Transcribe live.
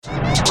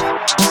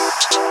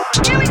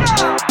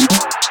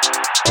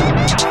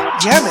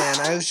Yeah, man.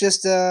 I was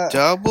just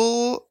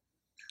Double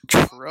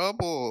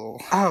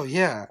trouble. Oh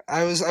yeah.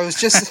 I was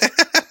just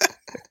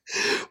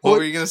What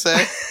were you gonna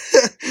say?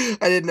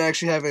 I didn't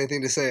actually have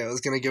anything to say. I was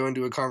gonna go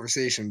into a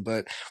conversation,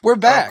 but we're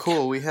back. Oh,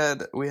 cool. We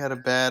had a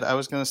bad. I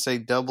was gonna say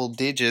double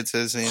digits,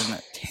 as in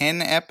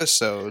 10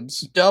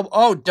 episodes.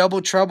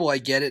 Double trouble. I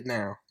get it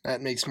now.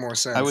 That makes more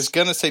sense. I was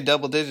gonna say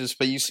double digits,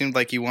 but you seemed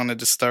like you wanted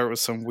to start with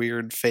some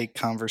weird fake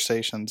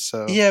conversation.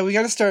 So yeah, we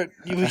gotta start.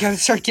 We gotta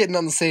start getting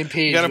on the same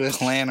page. We gotta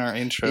plan our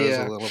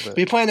intros a little bit.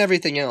 We plan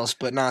everything else,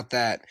 but not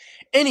that.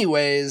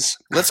 Anyways,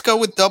 let's go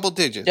with double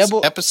digits.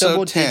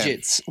 Episode 10.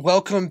 Digits.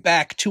 Welcome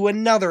back to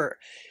another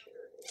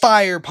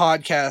Fire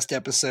Podcast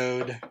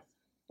episode.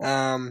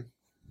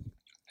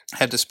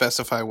 Had to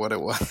specify what it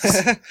was.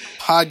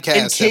 Podcast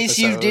in case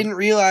episode. You didn't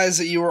realize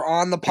that you were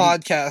on the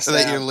podcast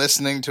that you're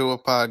listening to a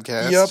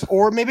podcast. Yep,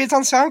 or maybe it's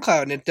on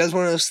SoundCloud and it does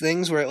one of those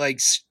things where it like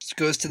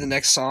goes to the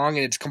next song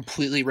and it's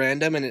completely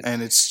random and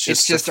it's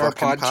just our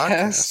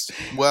podcast.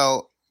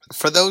 Well,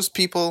 for those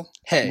people,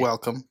 hey,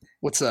 welcome.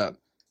 What's up?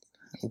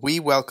 We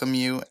welcome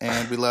you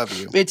and we love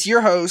you. It's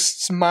your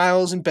hosts,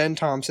 Miles and Ben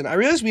Thompson. I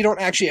realize we don't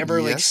actually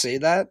ever like say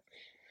that.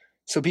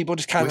 So people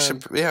just kind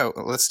of...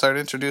 let's start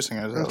introducing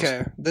ourselves.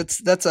 Okay,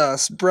 that's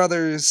us,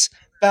 brothers,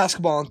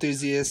 basketball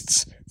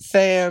enthusiasts,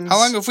 fans. How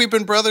long have we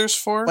been brothers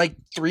for? Like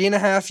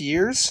 3.5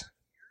 years?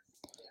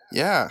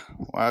 Yeah.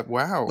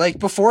 Wow. Like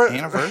before...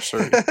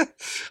 Anniversary.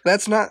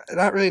 That's not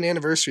really an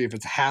anniversary if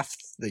it's half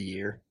the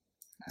year.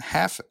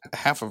 Half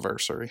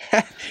anniversary.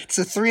 It's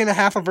a 3.5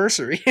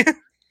 anniversary.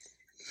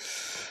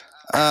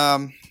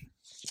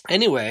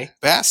 Anyway,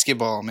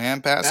 basketball, man.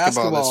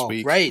 Basketball this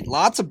week. Right.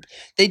 Lots of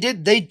they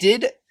did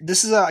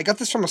this is I got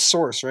this from a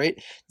source, right?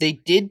 They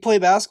did play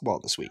basketball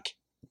this week.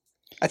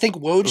 I think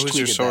Woj tweeted that. Who's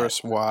your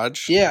source,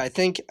 Woj? Yeah, I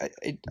think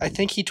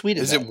he tweeted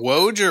that. Is it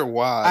Woj or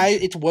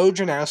Woj? It's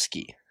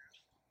Wojnarowski.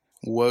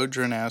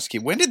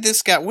 Wojnarowski. When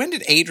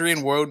did Adrian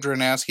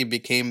Wojnarowski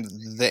become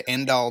the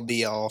end-all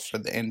be-all for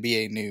the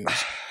NBA news?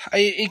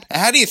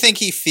 How do you think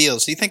he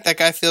feels? Do you think that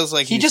guy feels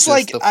like he's just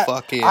like the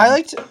fucking... I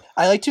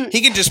like to...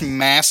 He can just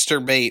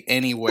masturbate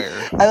anywhere.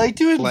 I like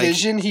to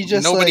envision he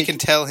just nobody can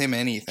tell him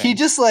anything. He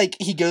just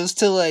he goes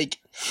to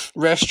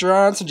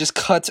restaurants and just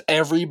cuts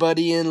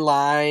everybody in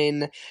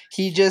line. And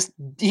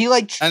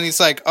he's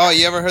like, oh,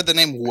 you ever heard the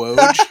name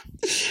Woj?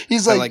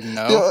 He's like,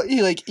 no.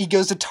 He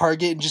goes to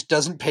Target and just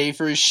doesn't pay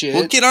for his shit.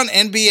 We'll get on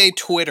NBA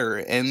Twitter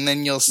and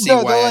then you'll see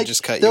why I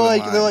just cut you in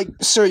line. They're like,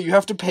 sir, you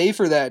have to pay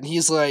for that. And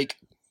he's like,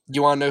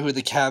 you want to know who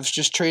the Cavs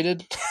just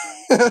traded?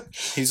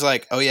 He's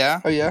like, oh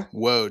yeah? Oh yeah?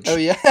 Woj. Oh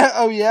yeah?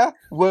 Oh yeah?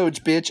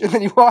 Woj, bitch. And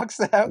then he walks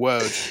out.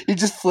 Woj. He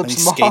just flips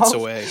him off. He skates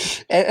away.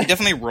 He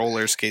definitely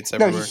roller skates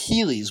everywhere. No,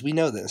 he Heelys. We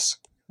know this.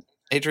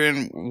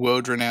 Adrian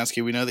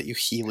Wojnarowski, we know that you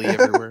Heely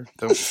everywhere.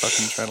 Don't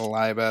fucking try to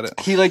lie about it.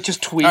 He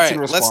just tweets in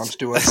response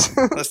to us.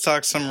 Let's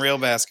talk some real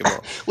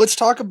basketball. Let's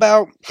talk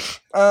about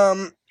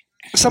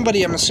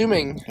somebody, I'm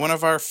assuming. One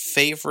of our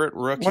favorite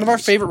rookies. One of our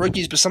favorite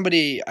rookies, but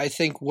somebody I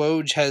think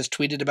Woj has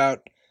tweeted about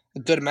a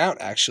good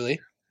amount,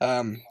 actually.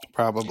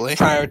 Probably.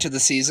 Prior to the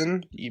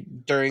season,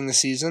 during the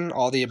season,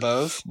 all the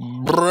above.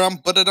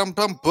 Luka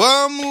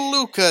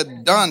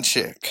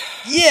Doncic.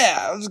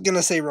 Yeah, I was going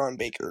to say Ron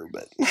Baker,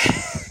 but...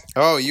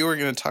 Oh, you were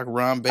going to talk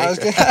Ron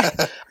Baker.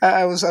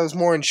 I was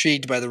more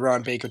intrigued by the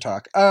Ron Baker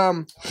talk.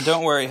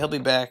 Don't worry, he'll be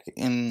back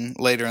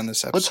later in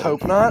this episode. Let's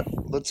hope not.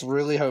 Let's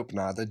really hope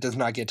not. That does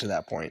not get to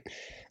that point.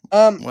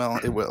 Well,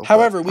 it will.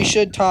 However, we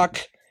should talk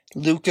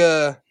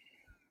Luka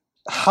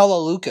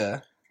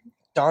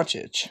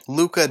Doncic.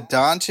 Luka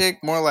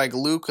Doncic, more like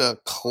Luka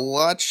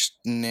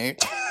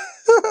Klutchnik.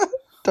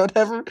 Don't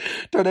ever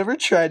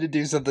try to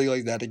do something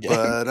like that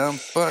again.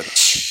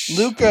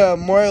 Luka,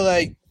 more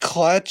like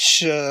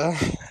Doncic.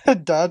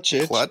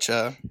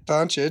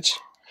 Doncic.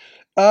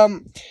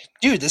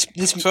 Dude, this.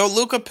 So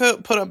Luka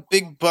put up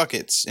big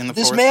buckets in the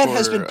fourth quarter. This man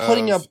has been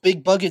putting up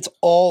big buckets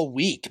all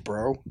week,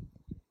 bro.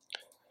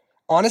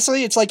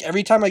 Honestly, it's like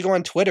every time I go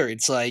on Twitter,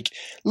 it's like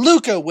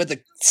Luka with a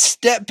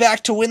step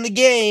back to win the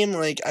game.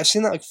 I've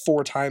seen that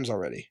 4 times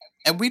already.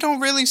 And we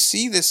don't really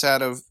see this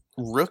out of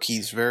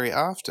rookies very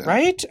often.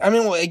 Right? I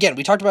mean, again,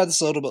 we talked about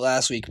this a little bit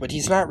last week, but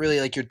he's not really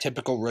your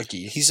typical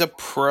rookie. He's a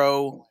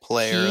pro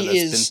player. He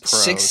is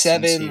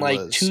 6'7",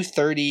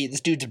 230. This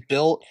dude's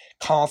built,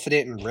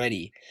 confident, and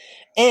ready.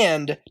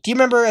 And do you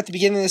remember at the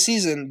beginning of the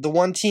season, the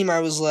one team I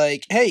was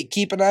like, hey,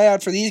 keep an eye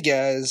out for these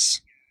guys?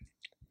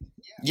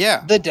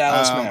 Yeah. The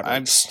Dallas Mavericks.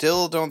 I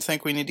still don't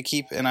think we need to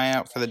keep an eye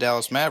out for the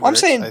Dallas Mavericks. I'm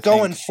saying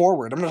going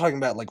forward. I'm not talking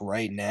about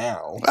right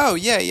now. Oh,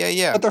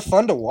 yeah. But they're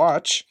fun to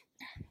watch.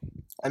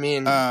 I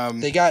mean,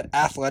 they got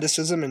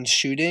athleticism and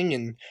shooting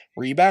and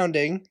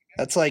rebounding.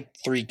 That's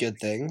 3 good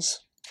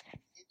things.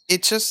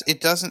 It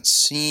doesn't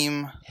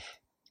seem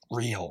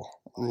real.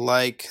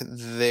 Like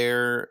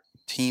their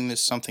team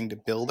is something to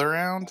build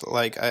around.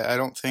 I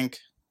don't think.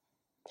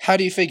 How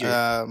do you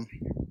figure?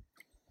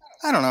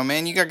 I don't know,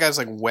 man. You got guys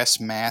like Wes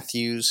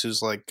Matthews,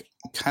 who's like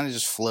kind of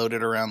just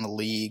floated around the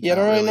league. Yeah, I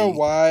don't really know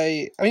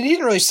why. I mean, he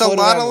didn't really. There's a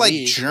lot of like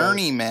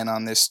journeymen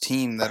on this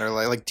team that are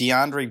like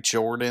DeAndre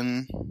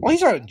Jordan. Well,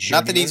 he's not a journeyman.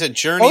 Not that he's a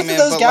journeyman, both of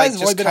those but guys like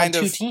have only just been kind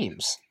on of 2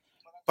 teams.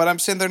 But I'm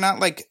saying they're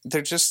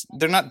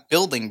not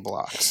building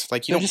blocks.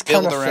 Like you They're don't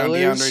build kind of around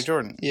fillers. DeAndre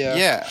Jordan.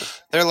 Yeah.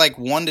 They're like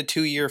 1 to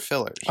 2 year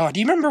fillers. Oh, do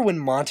you remember when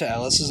Monta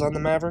Ellis was on the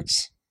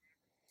Mavericks?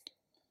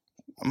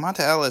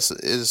 Monta Ellis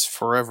is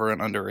forever an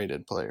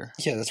underrated player.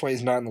 Yeah, that's why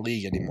he's not in the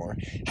league anymore.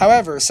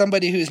 However,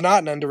 somebody who's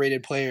not an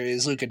underrated player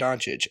is Luka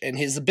Doncic, and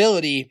his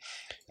ability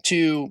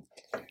to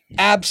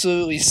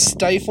absolutely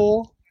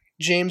stifle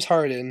James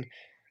Harden,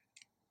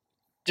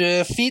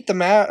 defeat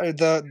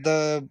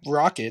the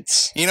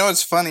Rockets. You know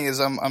what's funny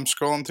is I'm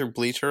scrolling through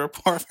Bleacher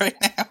Report right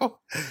now,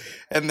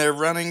 and they're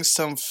running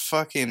some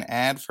fucking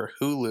ad for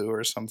Hulu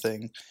or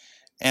something.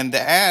 And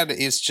the ad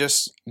is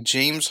just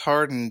James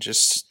Harden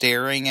just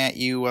staring at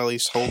you while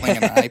he's holding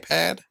an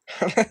iPad.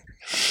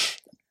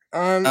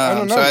 I don't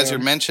know. So as you're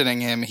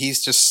mentioning him,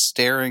 he's just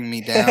staring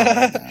me down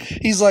right now.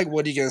 He's like,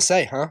 "What are you gonna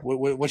say, huh?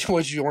 What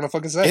do you want to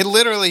fucking say?"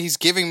 He's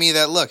giving me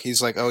that look.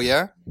 He's like, "Oh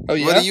yeah, oh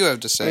yeah. What do you have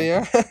to say?"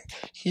 Oh,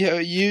 yeah, yeah.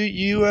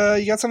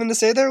 You got something to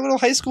say there, little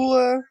high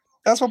school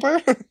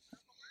basketball player?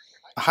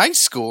 High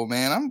school,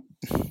 man.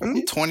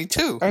 I'm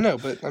 22. I know,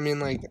 but I mean,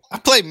 like, I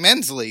play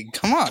men's league.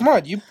 Come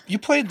on. You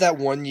played that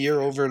 1 year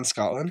over in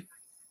Scotland.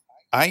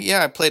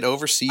 I played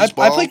overseas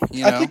ball. I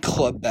played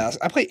club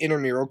I played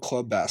intramural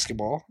club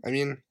basketball. I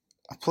mean,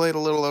 I played a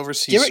little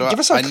overseas, give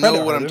us I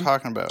know what I'm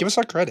talking about. Give us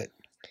our credit.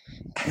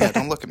 Yeah,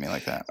 don't look at me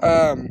like that.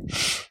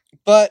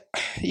 But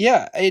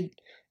yeah,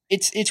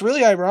 it's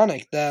really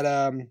ironic that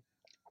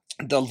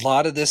a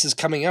lot of this is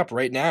coming up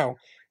right now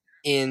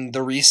in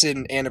the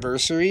recent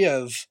anniversary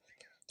of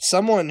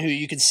someone who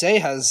you could say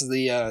has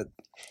the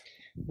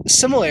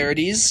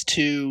similarities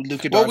to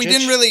Luka Doncic. Well, we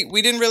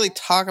didn't really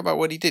talk about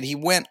what he did. He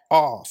went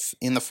off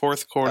in the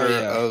fourth quarter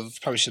of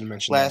probably should have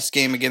mentioned last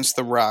game against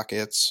the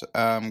Rockets,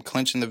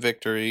 clinching the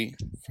victory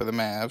for the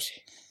Mavs.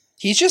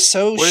 He's just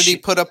so. What did he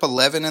put up?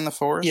 11 in the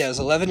fourth. Yeah, it was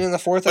 11 in the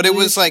fourth. But it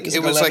was like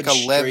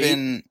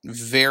 11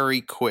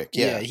 very quick.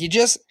 Yeah,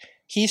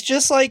 he's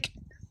just like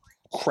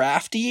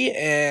crafty,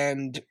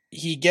 and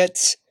he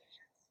gets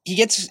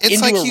it's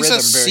into like a he's rhythm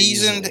a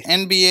seasoned very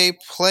easily. NBA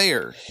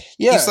player.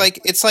 Yeah.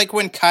 It's like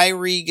when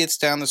Kyrie gets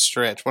down the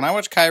stretch. When I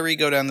watch Kyrie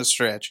go down the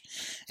stretch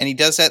and he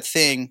does that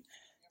thing,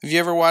 have you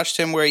ever watched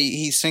him where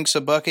he sinks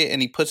a bucket and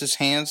he puts his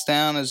hands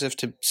down as if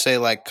to say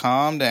like,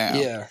 calm down.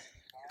 Yeah.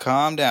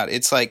 Calm down.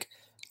 It's like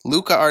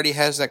Luka already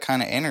has that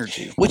kind of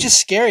energy. Which is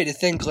scary to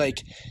think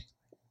like,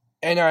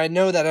 and I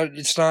know that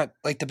it's not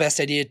like the best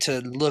idea to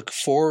look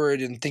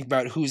forward and think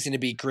about who's going to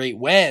be great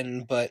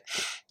when, but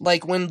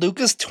like when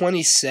Luka's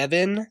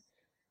 27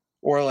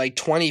 or like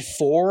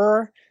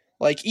 24,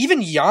 like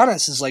even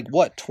Giannis is like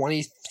what,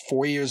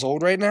 24 years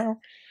old right now?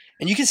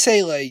 And you could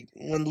say like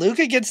when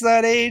Luka gets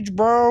that age,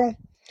 bro,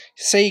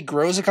 say he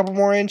grows a couple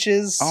more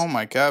inches. Oh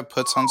my God,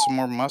 puts on some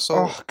more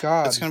muscle. Oh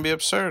God. It's going to be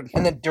absurd.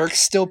 And then Dirk's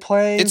still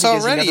playing. It's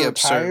already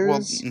absurd.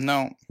 Well,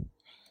 no.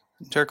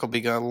 Dirk will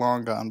be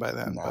long gone by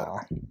then. Nah,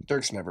 but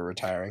Dirk's never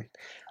retiring.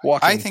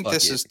 I think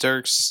this is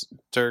Dirk's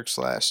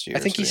last year. I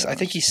think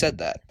he said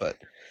that, but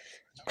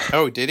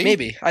oh, did he?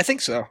 Maybe. I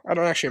think so. I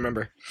don't actually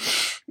remember.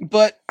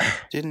 But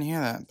didn't hear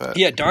that. But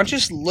yeah,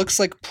 Doncic looks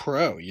like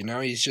pro. You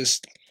know, he's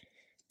just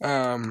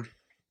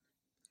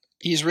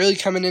he's really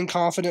coming in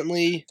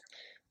confidently,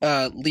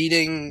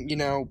 leading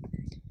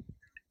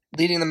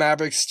the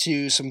Mavericks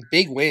to some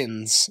big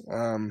wins.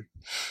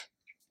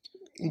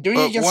 Doing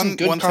it against some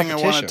good one thing I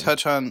competition. want to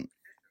touch on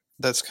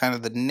that's kind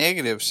of the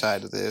negative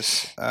side of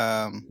this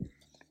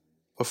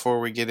before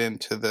we get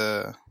into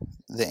the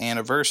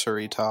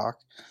anniversary talk.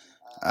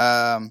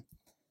 How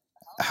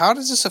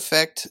does this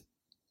affect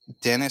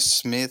Dennis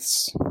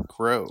Smith's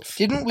growth?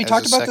 Didn't we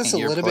talk about this a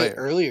little bit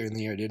earlier in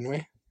the year, didn't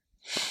we?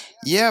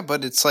 Yeah,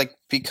 but it's like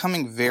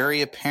becoming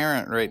very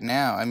apparent right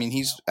now. I mean,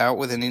 he's out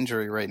with an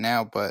injury right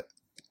now, but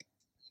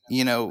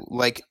you know,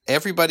 like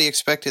everybody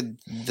expected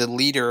the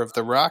leader of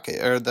the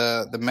Rocket or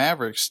the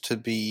Mavericks to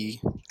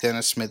be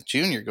Dennis Smith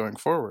Jr. going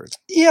forward.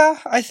 Yeah,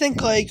 I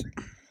think like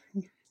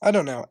I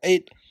don't know.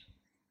 I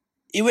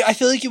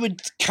feel like it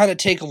would kind of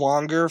take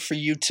longer for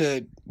you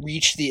to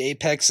reach the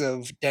apex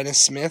of Dennis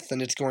Smith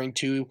than it's going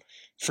to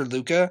for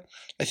Luka.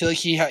 I feel like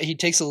he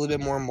takes a little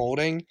bit more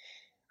molding,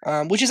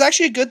 which is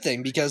actually a good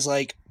thing because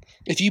like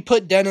if you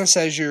put Dennis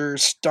as your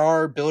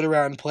star build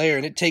around player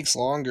and it takes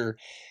longer,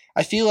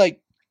 I feel like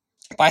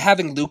by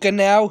having Luka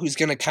now, who's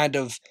going to kind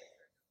of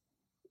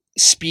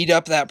speed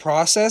up that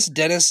process,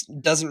 Dennis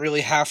doesn't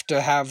really have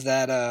to have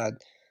that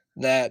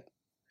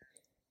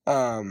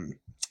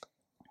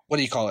what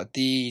do you call it?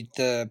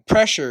 The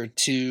pressure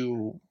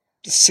to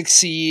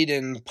succeed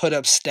and put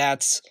up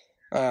stats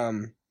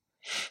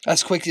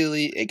as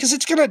quickly, because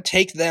it's going to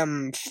take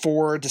them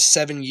 4 to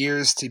 7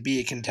 years to be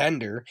a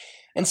contender.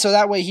 And so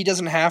that way he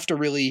doesn't have to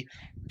really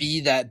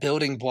be that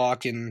building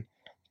block and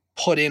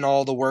put in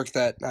all the work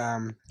that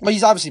well,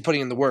 he's obviously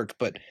putting in the work,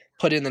 but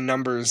put in the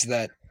numbers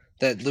that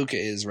Luka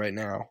is right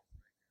now.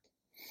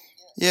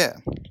 Yeah.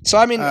 So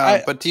I mean,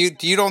 but do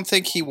you don't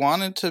think he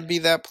wanted to be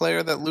that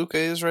player that Luka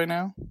is right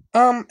now?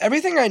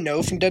 Everything I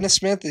know from Dennis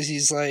Smith is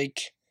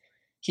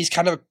he's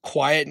kind of a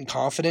quiet and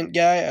confident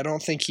guy. I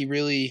don't think he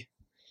really.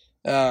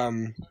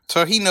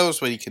 So he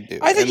knows what he can do.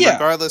 I think,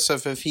 regardless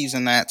of if he's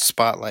in that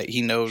spotlight,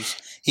 he knows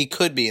he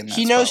could be in that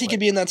spotlight. He knows he could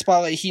be in that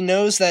spotlight. He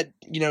knows that,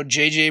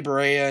 JJ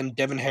Barea and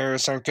Devin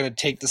Harris aren't going to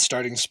take the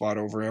starting spot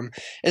over him.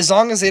 As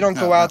long as they don't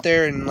go out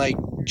there and,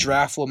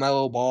 draft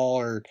LaMelo Ball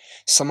or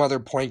some other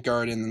point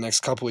guard in the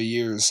next couple of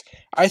years.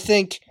 I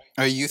think...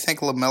 Oh, you think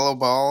LaMelo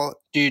Ball...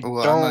 Dude,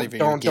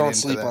 don't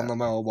sleep on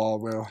LaMelo Ball,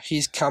 bro.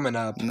 He's coming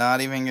up.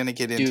 Not even going to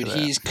get into that.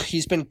 Dude,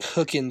 he's been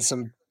cooking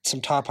some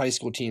top high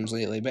school teams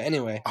lately. But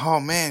anyway. Oh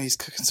man, he's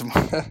cooking some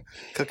high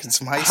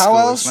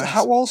school.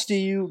 How else do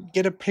you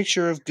get a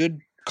picture of good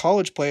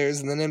college players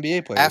and then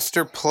NBA players?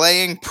 After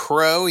playing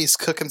pro, he's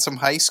cooking some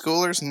high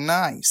schoolers.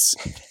 Nice.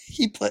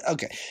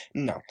 Okay.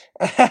 No.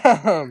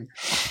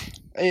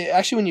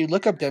 Actually, when you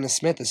look up Dennis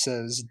Smith, it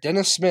says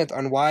Dennis Smith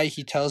on why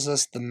he tells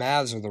us the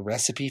Mavs are the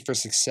recipe for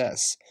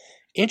success.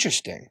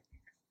 Interesting.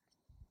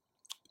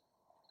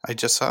 I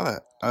just saw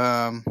that.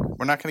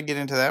 We're not going to get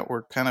into that.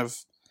 We're kind of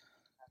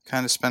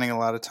spending a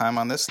lot of time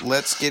on this.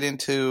 Let's get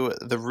into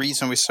the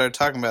reason we started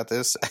talking about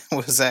this.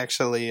 Was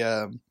actually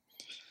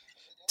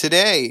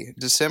today,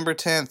 December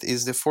 10th,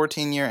 is the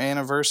 14-year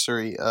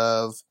anniversary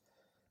of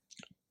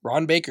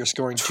Ron Baker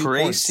scoring 2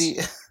 points.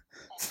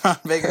 Ron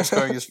Baker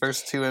scoring his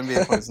first 2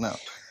 NBA points. No.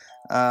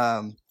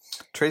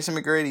 Tracy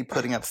McGrady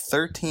putting up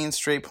 13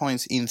 straight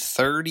points in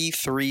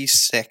 33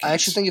 seconds. I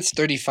actually think it's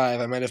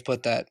 35. I might have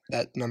put that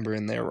number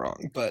in there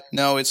wrong, but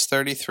no, it's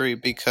 33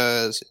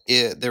 because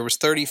there was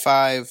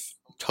 35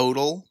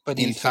 total. But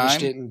he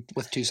finished it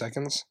with 2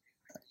 seconds.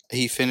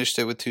 He finished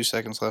it with 2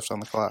 seconds left on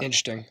the clock.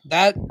 Interesting.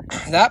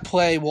 That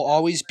play will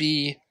always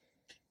be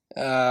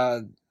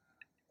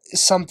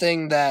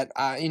something that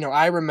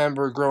I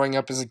remember growing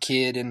up as a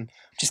kid and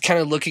just kind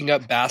of looking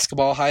up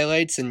basketball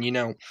highlights and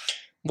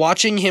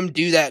watching him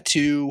do that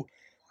to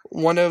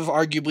one of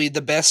arguably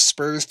the best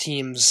Spurs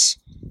teams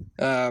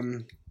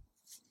in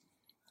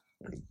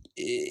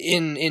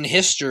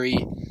history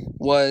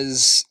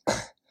was,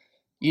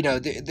 you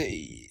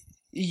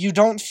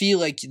don't feel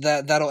like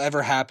that'll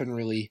ever happen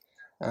really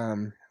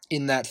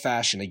in that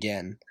fashion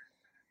again.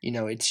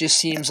 It just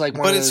seems like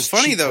one of those. But it's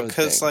funny though,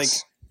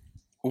 because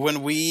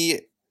when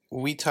we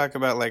talk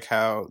about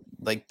how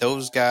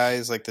those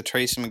guys, like the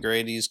Tracy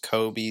McGrady's,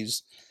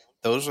 Kobe's,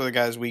 those were the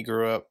guys we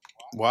grew up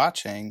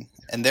watching,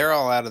 and they're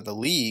all out of the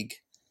league.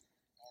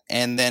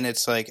 And then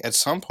it's at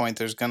some point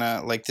there's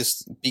gonna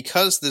this,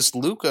 because this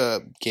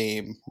Luka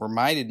game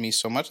reminded me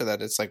so much of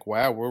that. It's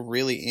wow, we're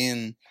really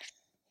in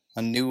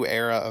a new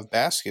era of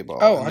basketball.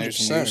 Oh, and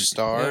there's new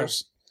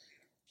stars.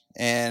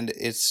 Yeah. And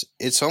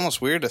it's almost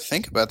weird to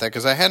think about that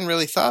because I hadn't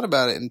really thought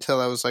about it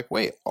until I was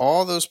wait,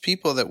 all those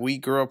people that we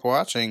grew up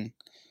watching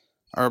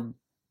are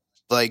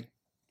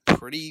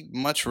pretty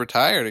much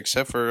retired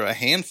except for a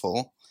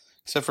handful.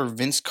 Except for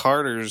Vince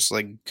Carter's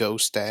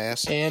ghost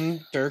ass.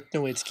 And Dirk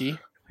Nowitzki.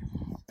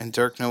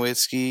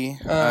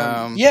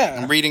 Yeah.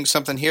 I'm reading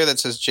something here that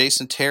says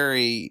Jason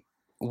Terry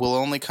will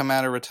only come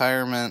out of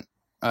retirement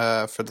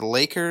for the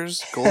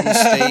Lakers, Golden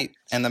State,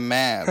 and the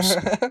Mavs.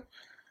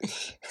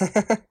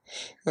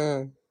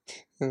 I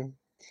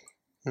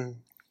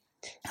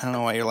don't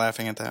know why you're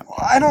laughing at that.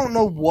 I don't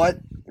know what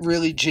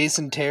really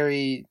Jason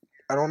Terry...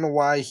 I don't know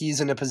why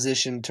he's in a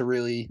position to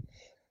really...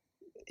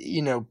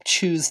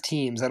 choose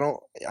teams.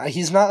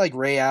 He's not like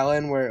Ray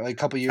Allen where a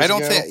couple years ago. I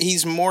don't think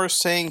he's more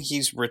saying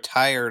he's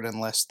retired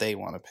unless they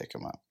want to pick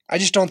him up. I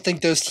just don't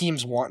think those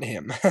teams want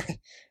him.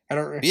 I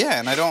don't. Yeah,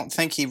 and I don't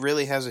think he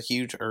really has a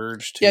huge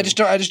urge to. Yeah, I just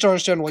don't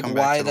understand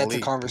why that's a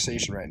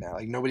conversation right now.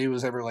 Nobody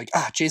was ever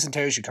Jason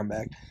Terry should come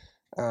back.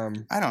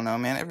 I don't know,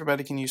 man.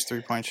 Everybody can use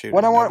 3-point shooting.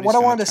 What I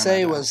wanted to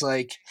say was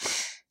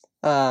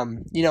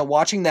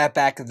watching that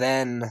back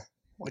then.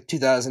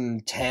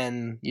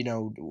 2010,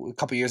 a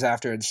couple years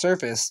after it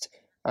surfaced,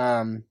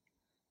 or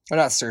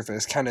not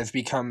surfaced, kind of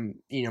become,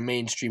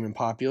 mainstream and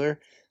popular.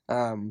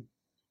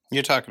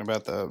 You're talking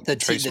about the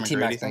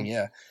T-Mac thing,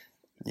 yeah.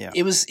 Yeah.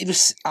 It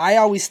was, I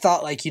always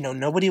thought,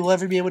 nobody will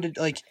ever be able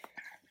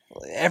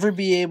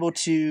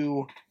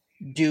to,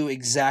 do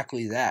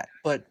exactly that.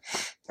 But,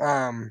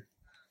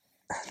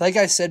 like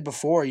I said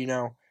before, you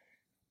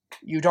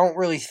don't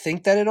really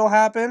think that it'll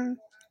happen.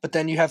 But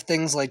then you have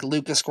things like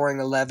Luka scoring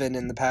 11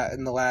 in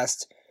the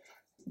last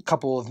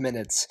couple of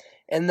minutes.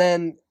 And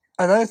then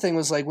another thing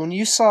was when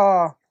you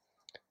saw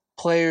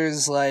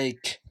players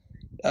like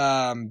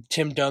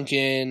Tim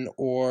Duncan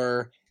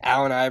or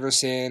Allen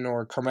Iverson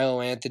or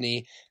Carmelo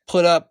Anthony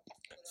put up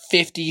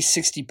 50,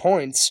 60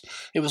 points,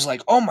 it was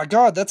oh my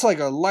God, that's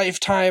a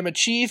lifetime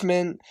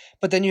achievement.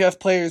 But then you have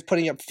players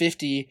putting up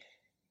 50.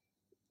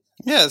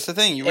 Yeah, that's the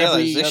thing. You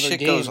realize this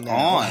shit goes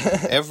on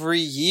every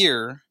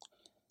year.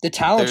 The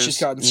talent's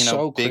just gotten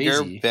so bigger,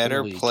 crazy.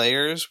 Better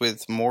players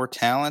with more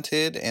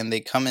talented, and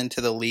they come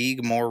into the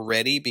league more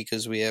ready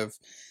because we have,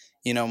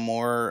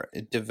 more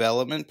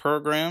development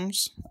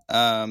programs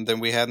than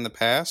we had in the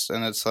past.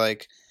 And it's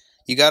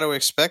you got to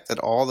expect that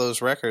all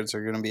those records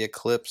are going to be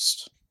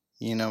eclipsed,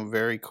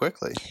 very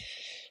quickly.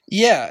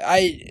 Yeah,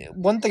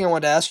 one thing I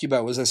wanted to ask you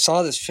about was I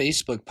saw this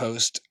Facebook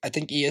post. I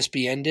think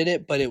ESPN did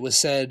it, but it was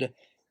said,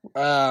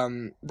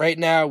 right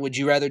now, would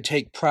you rather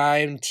take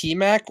prime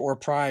T-Mac or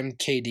prime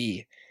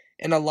KD?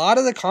 And a lot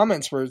of the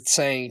comments were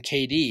saying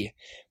KD,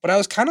 but I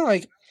was kind of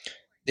like,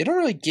 they don't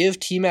really give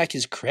T-Mac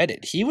his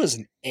credit. He was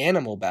an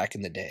animal back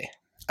in the day.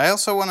 I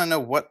also want to know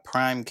what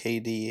prime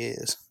KD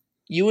is.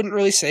 You wouldn't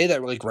really say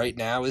that like right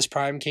now is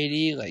prime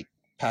KD, like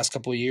past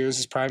couple of years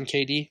is prime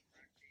KD?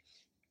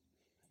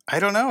 I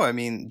don't know. I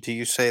mean, do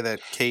you say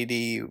that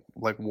KD,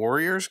 like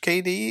Warriors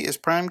KD, is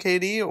prime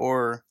KD,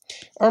 or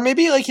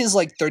maybe like his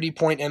like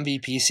 30-point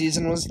MVP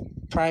season was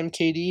prime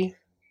KD?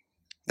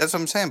 That's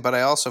what I'm saying. But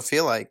I also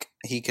feel like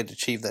he could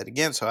achieve that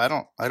again. So I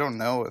don't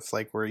know if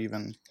like we're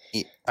even.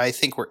 I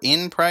think we're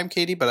in prime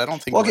KD, but I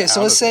don't think. Okay,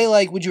 so let's say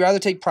like, would you rather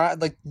take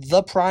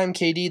the prime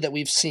KD that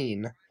we've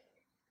seen,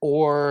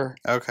 or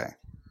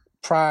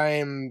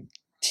prime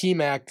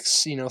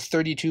T-Max,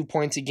 32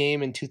 points a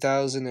game in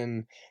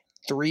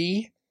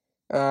 2003.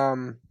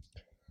 On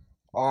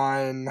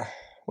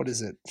what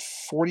is it,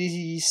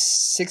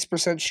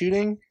 46%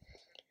 shooting,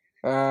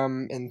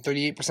 and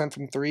 38%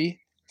 from three,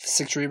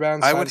 6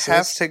 rebounds. I would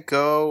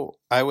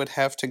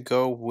have to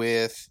go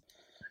with.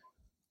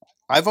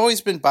 I've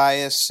always been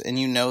biased, and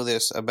you know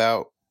this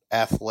about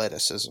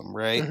athleticism,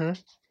 right?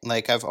 Mm-hmm.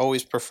 Like I've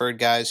always preferred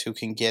guys who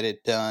can get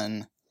it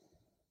done,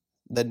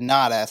 the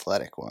not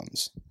athletic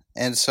ones.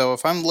 And so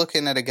if I'm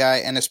looking at a guy,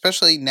 and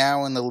especially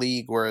now in the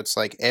league where it's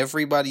like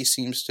everybody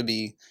seems to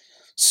be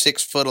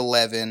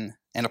 6'11"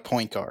 and a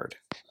point guard.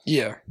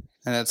 Yeah.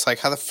 And it's like,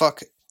 how the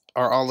fuck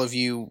are all of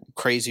you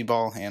crazy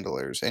ball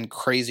handlers and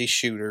crazy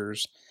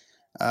shooters?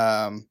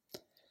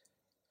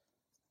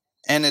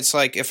 And it's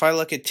like, if I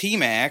look at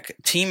T-Mac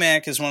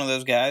is one of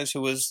those guys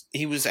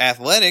he was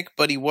athletic,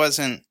 but he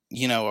wasn't,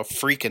 a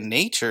freak of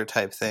nature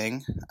type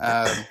thing.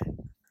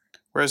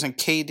 Whereas in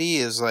KD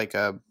is like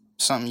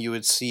something you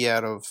would see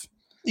out of.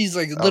 He's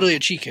like literally a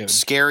cheat code.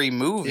 Scary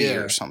movie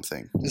or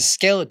something. The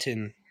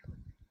skeleton.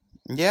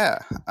 Yeah.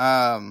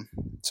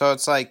 So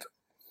it's like,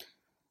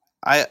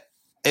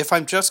 if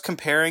I'm just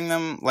comparing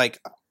them, like,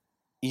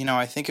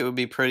 I think it would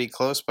be pretty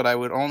close, but I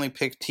would only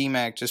pick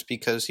T-Mac just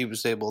because he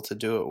was able to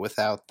do it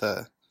without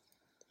the.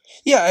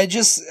 Yeah,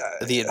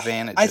 the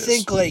advantages. I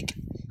think like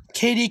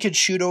KD could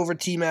shoot over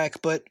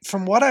T-Mac, but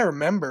from what I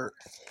remember.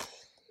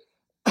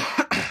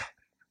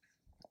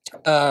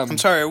 I'm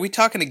sorry, are we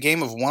talking a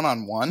game of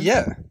 1-on-1?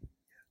 Yeah.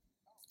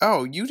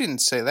 Oh, you didn't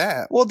say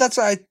that. Well, that's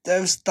what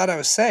I thought I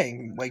was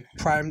saying. Like,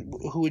 prime,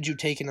 who would you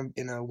take in a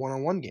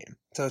 1-on-1 game?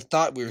 So I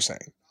thought we were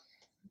saying.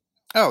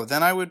 Oh,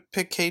 then I would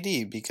pick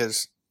KD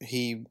because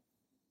he,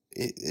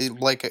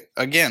 like,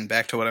 again,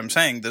 back to what I'm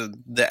saying,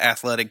 the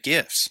athletic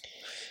gifts.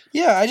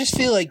 Yeah, I just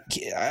feel like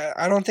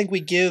I don't think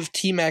we give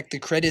T-Mac the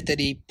credit that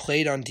he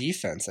played on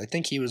defense. I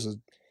think he was,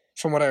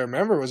 from what I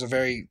remember, was a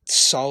very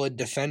solid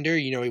defender.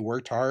 He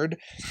worked hard.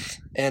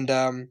 And,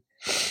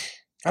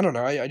 I don't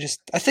know. I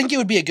think it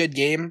would be a good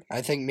game.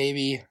 I think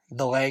maybe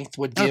the length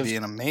would be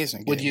an amazing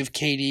game. Would give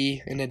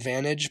KD an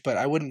advantage, but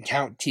I wouldn't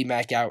count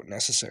T-Mac out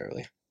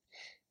necessarily.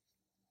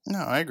 No,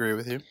 I agree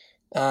with you.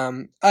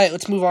 All right,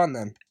 let's move on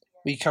then.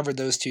 We covered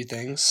those two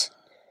things.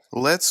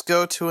 Let's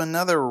go to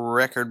another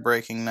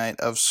record-breaking night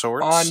of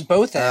sorts. On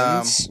both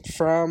ends,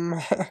 from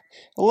a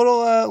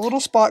little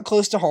spot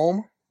close to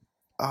home.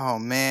 Oh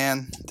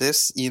man,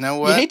 this, you know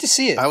what? You hate to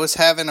see it. I was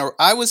having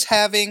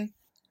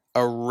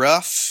a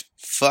rough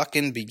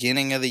fucking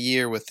beginning of the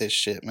year with this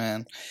shit,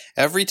 man.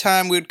 Every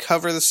time we'd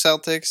cover the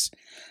Celtics,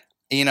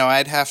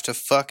 I'd have to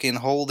fucking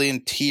hold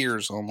in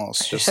tears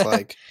almost, just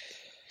like,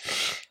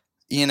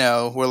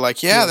 we're like,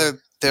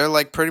 they're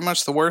like pretty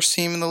much the worst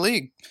team in the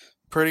league.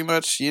 Pretty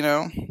much,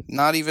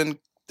 not even,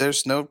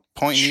 there's no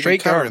point in even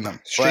covering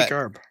them. Straight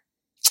garb.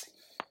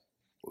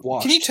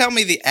 Can you tell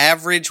me the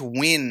average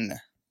win?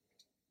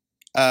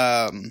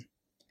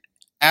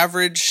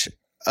 Average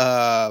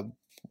win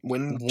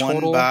one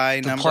total,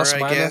 by number, plus, I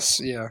minus, guess.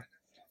 Yeah.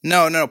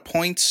 No,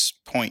 points.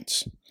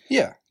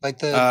 Yeah, like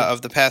the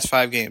of the past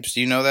 5 games.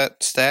 Do you know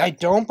that stat? I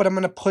don't, but I'm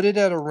going to put it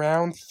at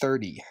around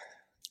 30.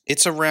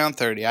 It's around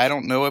 30. I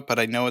don't know it, but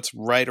I know it's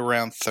right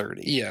around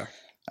 30. Yeah.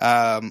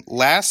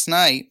 Last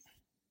night,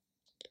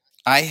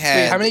 I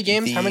had. Wait, how many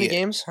games? How many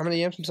games?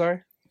 I'm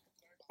sorry.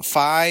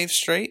 5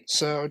 straight.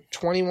 So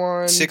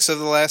 21. 6 of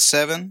the last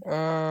 7.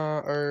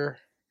 Or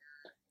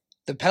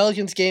the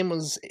Pelicans game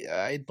was,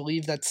 I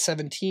believe that's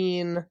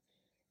 17,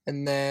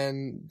 and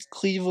then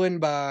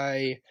Cleveland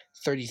by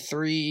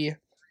 33,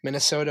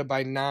 Minnesota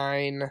by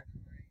 9,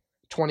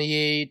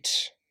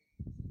 28,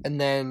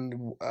 and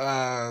then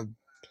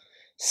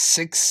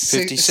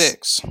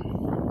 56.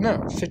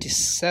 No,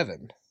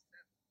 57.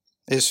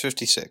 It's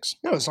 56.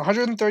 No, it's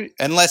 130.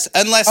 Unless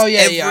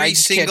every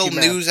single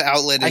news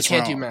outlet is I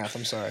can't wrong. do math.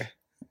 I'm sorry.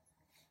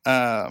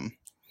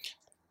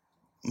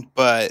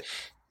 But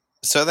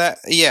so that,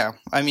 yeah,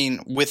 I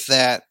mean, with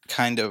that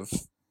kind of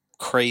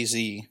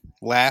crazy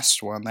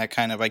last one, that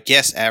kind of, I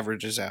guess,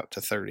 averages out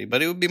to 30,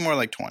 but it would be more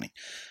like 20.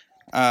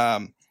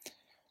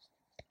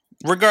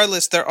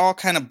 regardless, they're all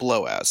kind of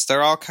blowouts.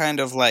 They're all kind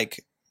of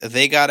like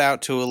they got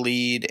out to a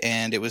lead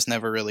and it was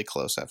never really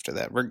close after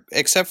that.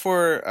 Except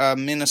for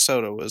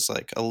Minnesota was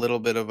like a little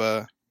bit of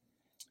a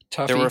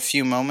toughie. There were a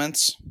few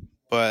moments,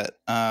 but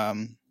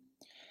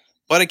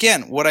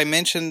again, what I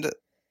mentioned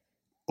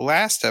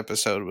last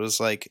episode was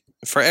like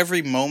for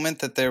every moment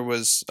that there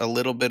was a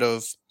little bit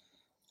of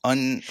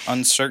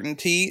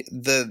uncertainty,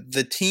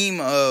 the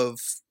team of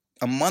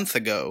a month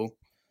ago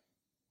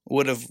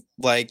would have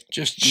like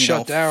just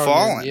shut down,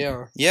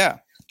 fallen. Yeah.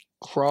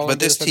 But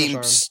this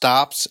team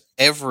stops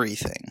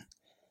everything,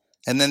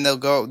 and then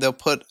they'll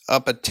put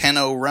up a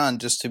 10-0 run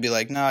just to be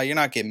like, no, you're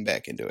not getting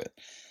back into it.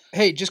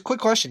 Hey, just quick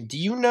question: do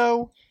you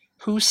know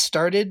who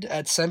started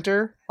at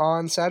center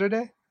on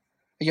Saturday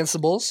against the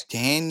Bulls?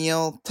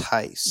 Daniel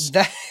Theis.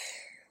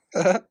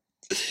 I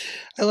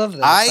love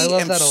that. I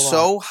love am that a lot.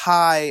 So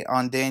high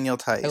on Daniel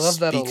Theis. I love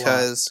that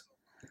because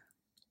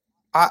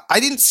I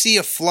didn't see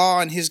a flaw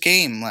in his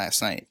game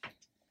last night.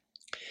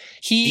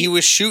 He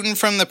was shooting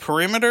from the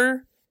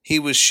perimeter. He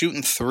was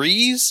shooting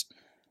threes.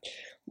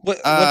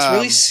 What's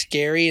really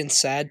scary and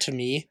sad to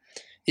me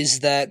is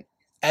that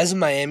as a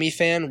Miami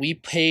fan, we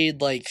paid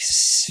like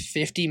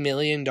 $50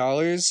 million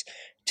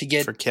to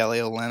get for Kelly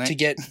Olynyk to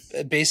get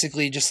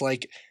basically just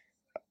like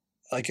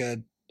a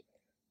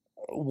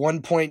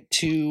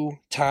 1.2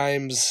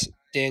 times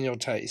Daniel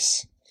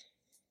Theis.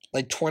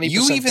 Like 20%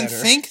 You even better.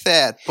 think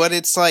that, but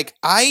it's like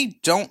I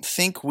don't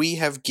think we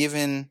have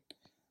given.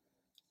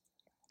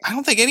 I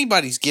don't think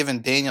anybody's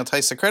given Daniel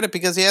Theis the credit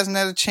because he hasn't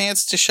had a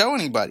chance to show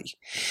anybody.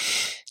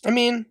 I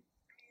mean,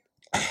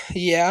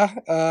 yeah.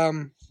 I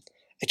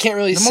can't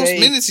really say... The most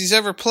minutes he's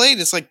ever played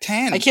is like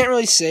 10. I can't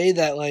really say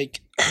that, like,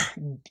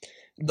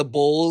 the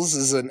Bulls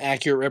is an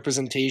accurate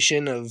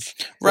representation of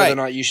whether or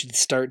not you should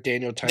start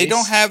Daniel Theis. They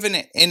don't have an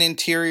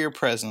interior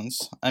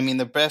presence. I mean,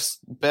 the best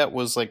bet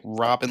was, like,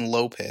 Robin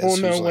Lopez. Well,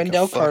 no,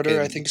 Wendell Carter,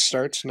 I think,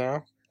 starts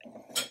now.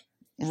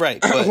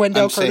 Right, but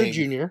Wendell Carter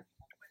Jr.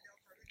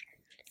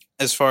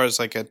 As far as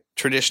like a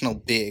traditional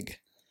big,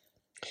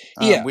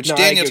 which no,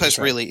 Daniel Theis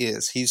really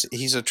is.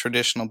 He's a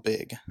traditional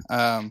big.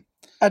 At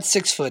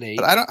 6'8".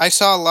 But I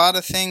saw a lot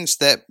of things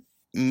that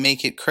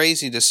make it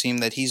crazy to seem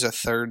that he's a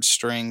third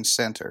string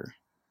center.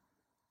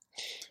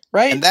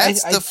 Right, and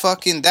that's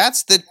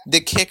that's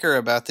the kicker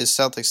about this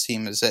Celtics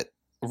team is that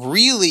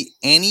really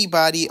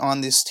anybody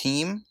on this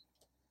team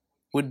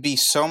would be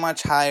so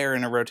much higher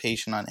in a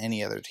rotation on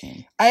any other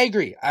team. I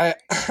agree. I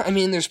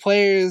mean, there's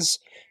players.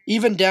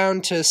 Even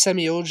down to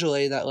Semi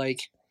Ojeleye that,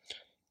 like,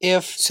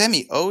 if...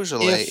 Semi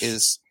Ojeleye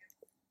is...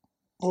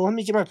 Well, let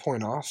me get my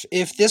point off.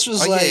 If this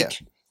was If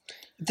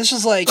this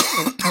was like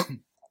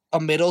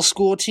a middle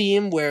school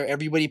team where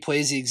everybody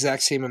plays the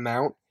exact same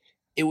amount,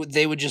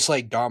 they would just,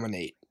 like,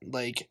 dominate.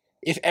 Like,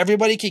 if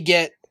everybody could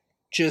get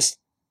just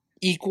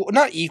equal...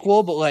 Not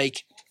equal, but,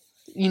 like,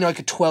 you know, like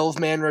a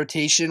 12-man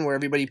rotation where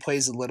everybody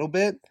plays a little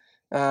bit...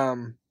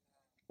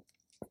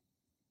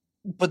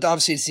 But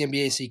obviously it's the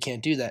NBA, so you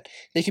can't do that.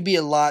 They could be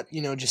a lot,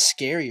 you know, just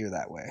scarier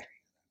that way.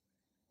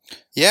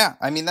 Yeah,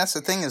 I mean, that's the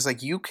thing is,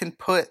 like, you can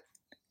put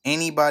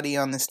anybody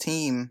on this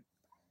team,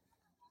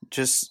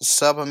 just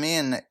sub them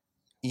in,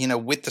 you know,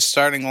 with the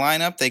starting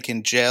lineup. They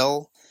can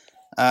gel.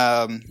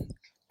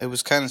 It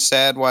was kind of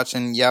sad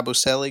watching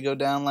Yabusele go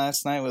down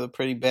last night with a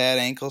pretty bad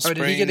ankle sprain.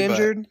 Oh, did he get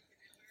injured?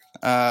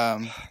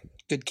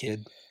 Good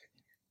kid.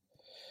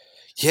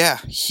 Yeah,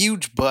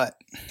 huge butt.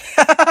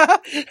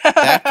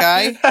 That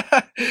guy,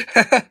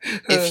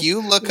 if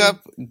you look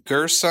up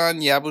Gerson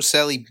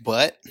Yabusele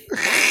butt,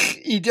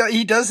 he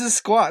does his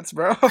squats,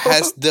 bro.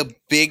 Has the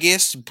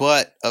biggest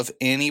butt of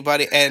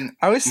anybody. And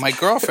my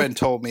girlfriend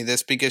told me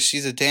this because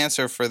she's a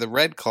dancer for the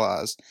Red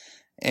Claws.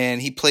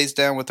 And he plays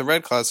down with the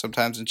Red Claws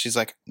sometimes, and she's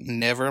like,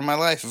 never in my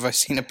life have I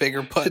seen a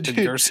bigger butt than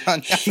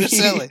Gerson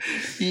Yabusele.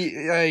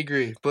 I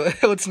agree,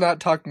 but let's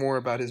not talk more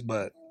about his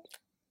butt.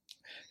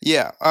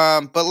 Yeah,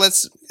 but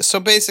so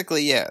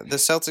basically, yeah, the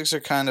Celtics are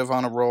kind of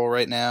on a roll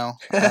right now.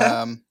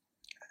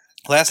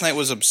 Last night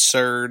was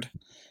absurd.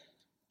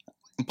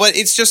 But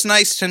it's just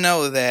nice to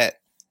know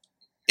that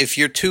if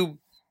your two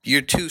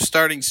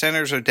starting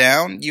centers are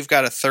down, you've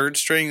got a third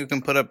string who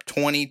can put up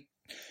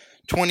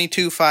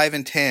 22, 5,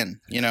 and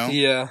 10, you know?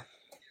 Yeah.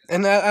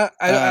 And I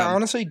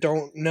honestly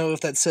don't know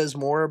if that says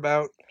more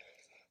about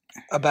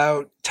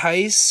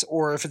Theis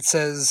or if it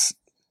says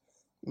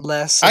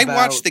less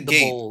about the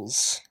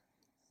Bulls.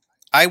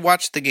 I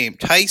watched the game.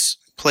 Theis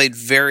played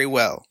very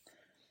well.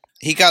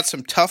 He got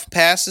some tough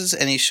passes,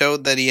 and he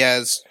showed that he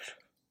has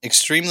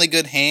extremely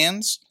good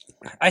hands.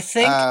 I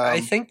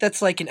think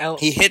that's like an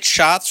element. He hit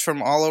shots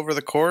from all over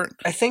the court.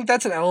 I think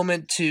that's an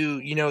element to,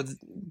 you know,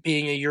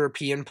 being a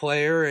European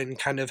player and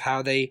kind of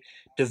how they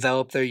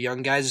develop their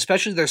young guys,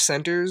 especially their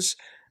centers.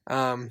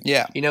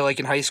 Yeah. You know, like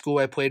in high school,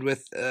 I played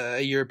with a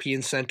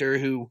European center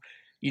who,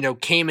 you know,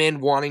 came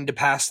in wanting to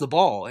pass the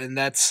ball, and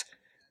that's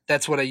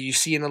what you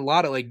see in a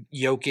lot of like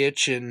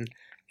Jokic and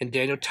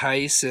Daniel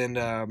Theis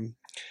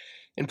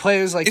and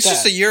players like that. It's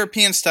just a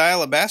European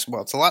style of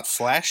basketball. It's a lot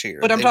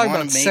flashier. But I'm talking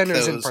about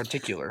centers in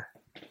particular.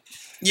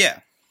 Yeah.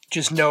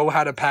 just know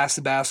how to pass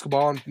the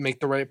basketball and make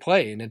the right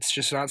play. And it's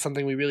just not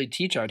something we really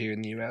teach out here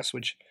in the U.S.,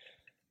 which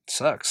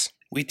sucks.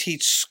 We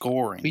teach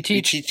scoring. We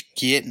teach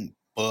getting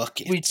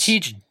buckets. We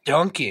teach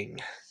dunking.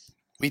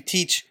 We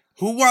teach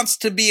who wants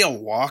to be a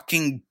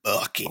walking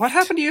bucket. What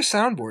happened to your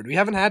soundboard? We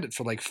haven't had it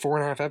for like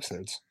 4.5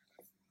 episodes.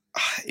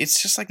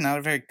 It's just like not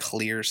a very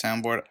clear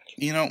soundboard.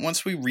 You know,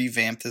 once we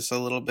revamp this a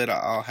little bit,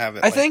 I'll have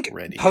it. I think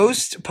ready.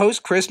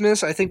 Post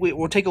Christmas, I think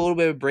we'll take a little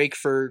bit of a break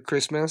for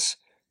Christmas.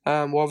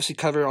 We'll obviously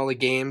cover all the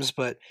games,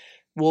 but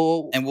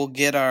we'll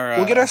get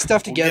our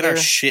stuff together. We'll get our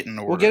shit in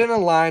order. We'll get in a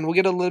line. We'll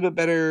get a little bit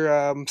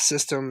better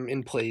system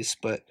in place.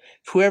 But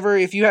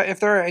if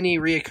there are any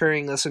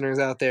reoccurring listeners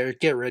out there,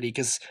 get ready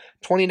because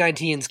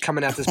 2019 is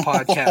coming at this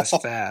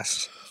podcast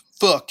fast.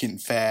 Fucking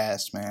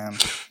fast, man.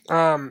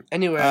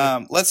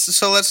 Anyway,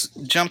 let's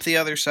jump the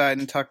other side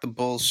and talk the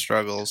Bulls'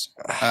 struggles.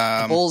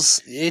 The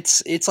Bulls,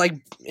 it's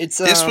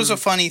this was a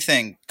funny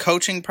thing.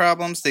 Coaching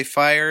problems. They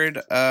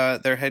fired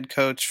their head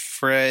coach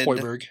Fred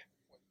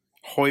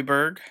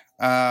Hoiberg,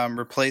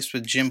 replaced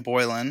with Jim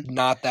Boylan.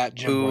 Not that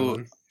Jim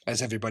Boylan,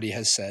 as everybody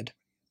has said.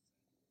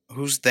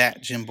 Who's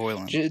that Jim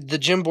Boylan? The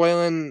Jim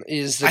Boylan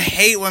is. I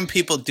hate when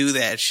people do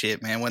that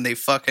shit, man. When they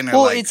fucking are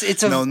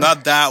no,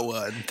 not that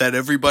one that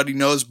everybody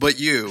knows but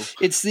you.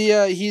 It's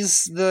the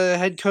he's the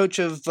head coach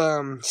of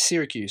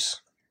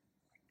Syracuse.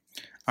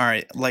 All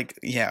right,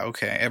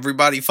 okay.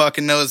 Everybody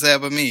fucking knows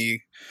that but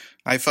me.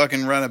 I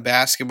fucking run a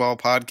basketball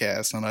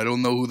podcast and I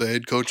don't know who the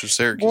head coach of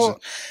Syracuse is.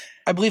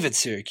 I believe it's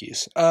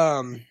Syracuse.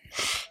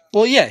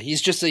 Well, yeah,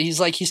 he's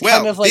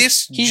kind of like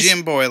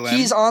Jim Boylan.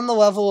 He's on the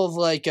level of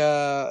like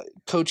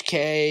Coach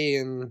K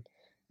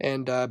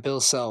and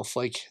Bill Self,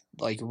 like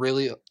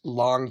really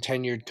long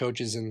tenured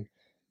coaches in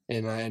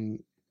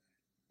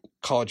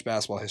college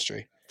basketball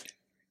history.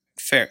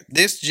 Fair.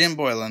 This Jim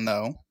Boylan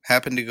though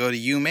happened to go to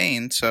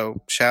UMaine,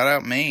 so shout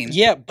out Maine.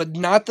 Yeah, but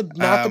not the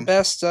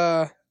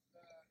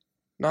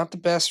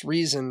best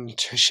reason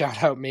to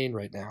shout out Maine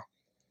right now.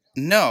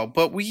 No,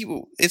 but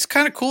it's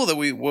kind of cool that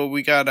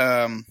we got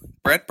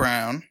Brett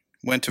Brown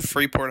went to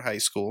Freeport High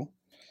School.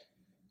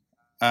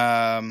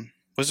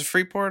 Was it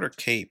Freeport or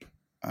Cape?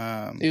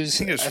 I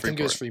think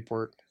it was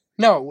Freeport.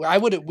 No,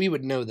 we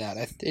would know that.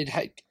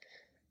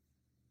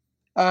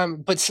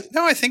 But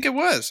no, I think it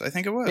was.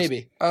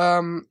 Maybe.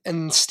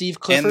 And Steve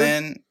Clifford. And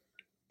then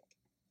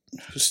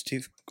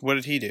Steve, what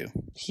did he do?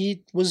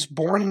 He was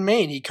born in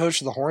Maine. He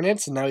coached the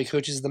Hornets and now he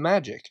coaches the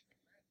Magic.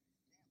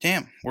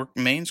 Damn,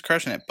 Maine's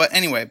crushing it. But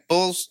anyway,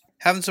 Bulls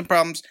having some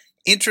problems.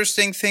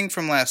 Interesting thing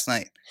from last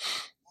night.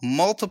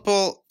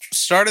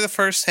 Start of the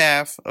first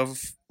half of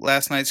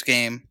last night's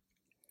game.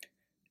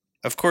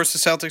 Of course, the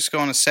Celtics go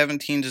on a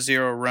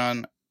 17-0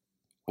 run.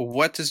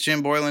 What does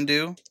Jim Boylan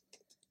do?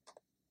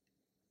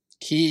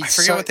 I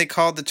forget what they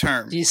called the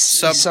term. He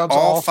subs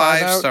all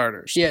five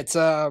starters. Yeah, it's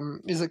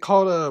is it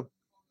called a?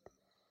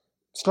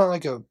 It's not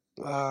like a.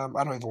 I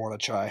don't even want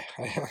to try.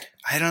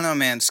 I don't know,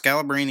 man.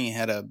 Scalabrini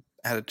had a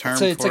term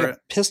for it. It's like a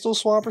pistol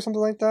swap or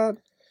something like that.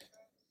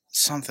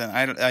 Something.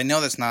 I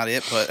know that's not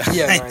it, but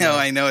yeah,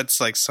 I know it's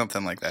like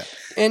something like that.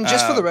 And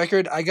just for the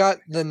record, I got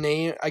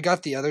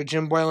the other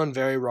Jim Boylan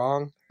very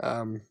wrong.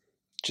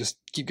 Just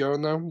keep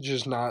going though.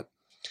 Just not.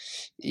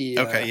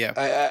 Okay,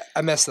 yeah.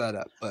 I messed that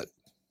up, but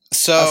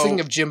so I was thinking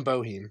of Jim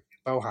Boheim.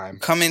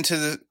 Come into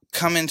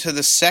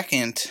the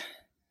second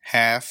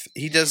half,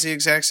 he does the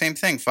exact same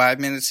thing. 5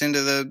 minutes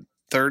into the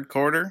third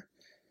quarter,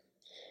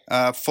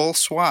 full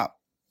swap.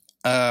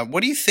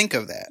 What do you think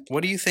of that?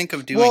 What do you think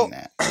of doing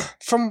that?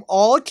 From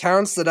all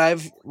accounts that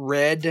I've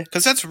read,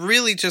 because that's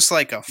really just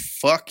like a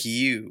fuck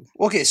you.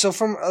 Okay, so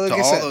from like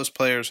to all those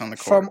players on the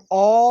court. From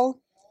all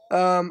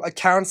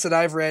accounts that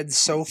I've read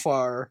so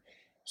far,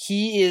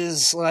 he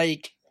is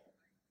like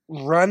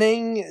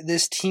running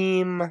this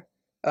team.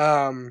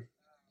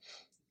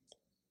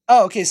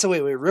 Okay. So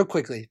wait, real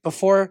quickly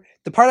before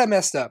the part I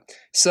messed up.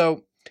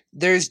 So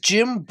there's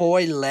Jim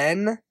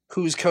Boylan,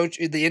 who's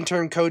the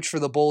interim coach for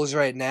the Bulls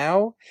right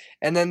now,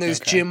 and then there's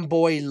Jim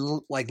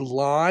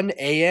Boylan,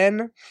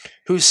 A.N.,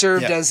 who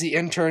served as the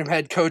interim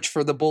head coach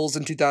for the Bulls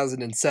in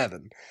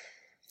 2007.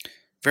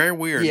 Very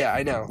weird. Yeah,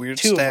 I know. Weird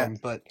Two stat. of them,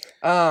 but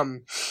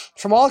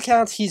from all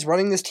accounts, he's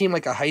running this team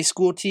like a high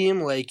school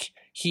team. Like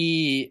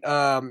he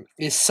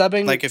is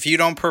subbing. Like if you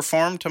don't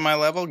perform to my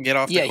level, get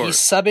off the court. Yeah, he's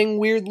subbing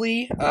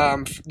weirdly.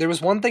 There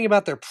was one thing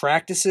about their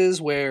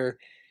practices where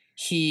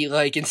he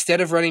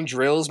instead of running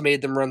drills,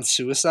 made them run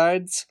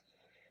suicides.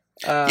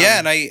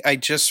 And I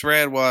just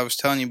read while I was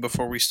telling you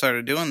before we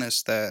started doing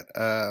this that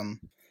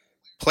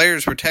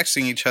players were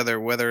texting each other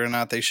whether or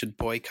not they should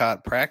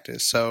boycott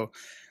practice. So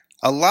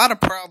a lot of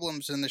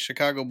problems in the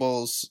Chicago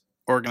Bulls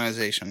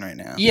organization right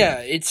now. Yeah,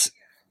 it's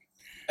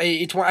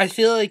I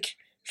feel like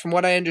from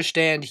what I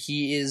understand,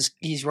 he's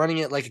running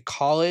it like a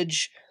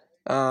college,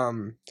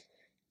 trying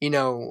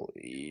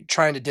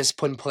to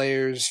discipline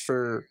players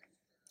for.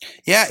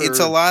 Yeah, it's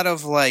a lot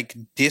of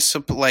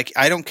discipline. Like,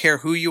 I don't care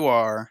who you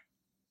are.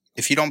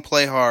 If you don't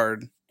play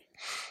hard,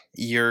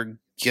 you're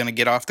going to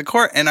get off the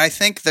court. And I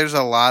think there's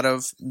a lot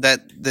of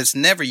that's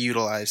never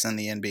utilized in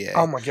the NBA.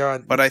 Oh, my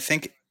God. But I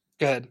think...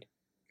 Go ahead.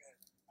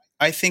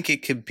 I think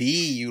it could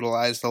be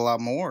utilized a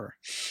lot more.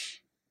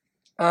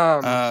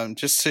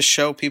 Just to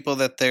show people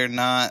that they're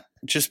not,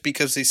 just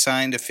because they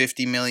signed a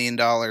 $50 million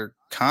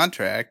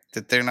contract,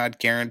 that they're not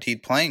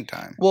guaranteed playing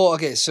time. Well,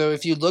 okay, so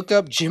if you look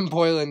up Jim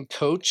Boylen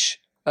coach,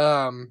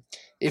 the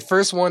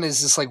first one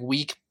is this like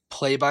week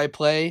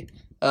play-by-play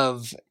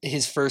of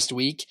his first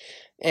week,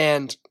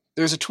 and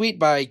there's a tweet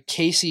by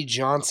Casey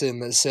Johnson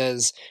that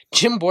says,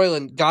 Jim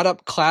Boylen got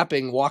up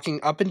clapping, walking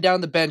up and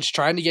down the bench,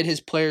 trying to get his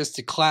players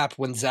to clap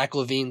when Zach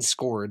LaVine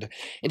scored.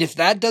 And if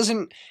that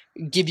doesn't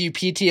give you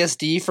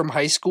PTSD from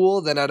high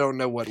school, then I don't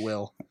know what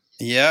will.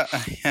 Yeah,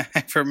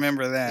 I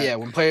remember that. Yeah,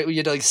 you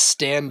had to like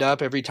stand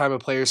up every time a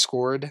player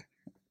scored.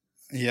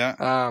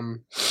 Yeah.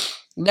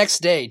 Next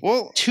day,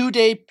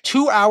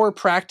 2-hour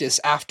practice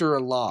after a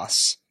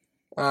loss.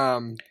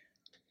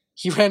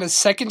 He ran a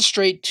second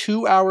straight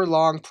 2-hour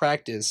long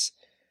practice.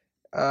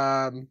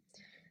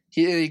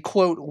 He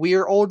quote,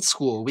 "We're old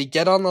school. We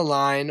get on the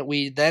line.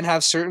 We then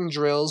have certain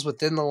drills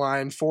within the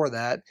line for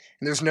that.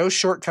 And there's no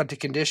shortcut to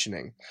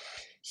conditioning."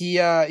 He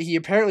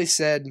apparently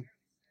said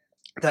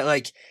that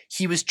like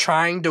he was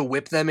trying to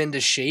whip them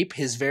into shape,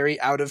 his very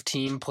out of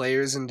team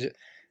players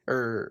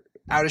or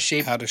out of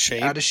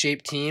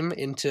shape team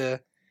into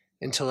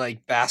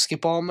like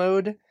basketball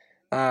mode.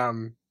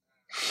 But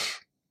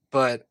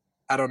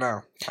I don't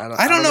know.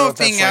 I don't know if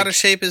being out of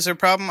shape is a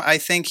problem. I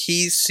think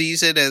he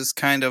sees it as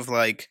kind of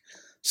like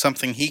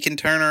something he can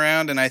turn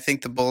around, and I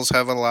think the Bulls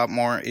have a lot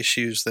more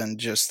issues than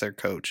just their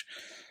coach.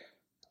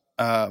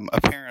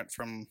 Apparent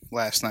from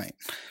last night.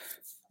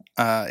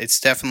 It's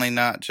definitely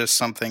not just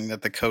something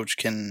that the coach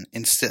can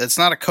it's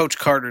not a Coach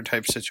Carter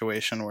type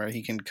situation where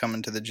he can come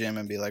into the gym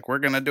and be like, we're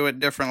going to do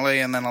it differently,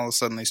 and then all of a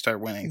sudden they start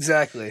winning.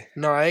 Exactly.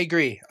 No, I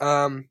agree.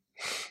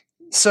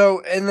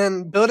 So, and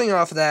then building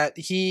off of that,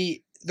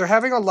 they're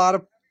having a lot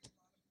of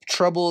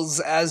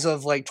troubles as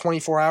of like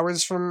 24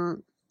 hours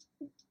from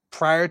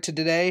prior to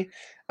today.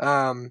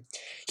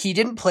 He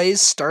didn't play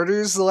his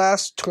starters the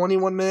last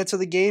 21 minutes of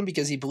the game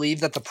because he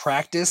believed that the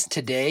practice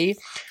today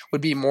would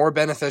be more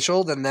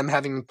beneficial than them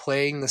having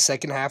playing the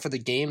second half of the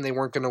game. They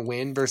weren't going to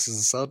win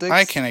versus the Celtics.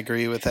 I can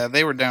agree with that.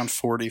 They were down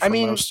 40 for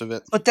most of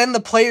it. But then the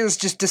players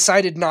just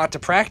decided not to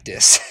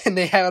practice, and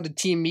they had a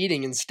team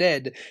meeting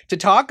instead to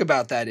talk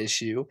about that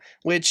issue,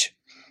 which,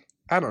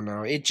 I don't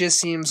know. It just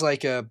seems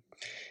like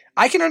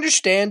I can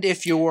understand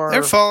if you're...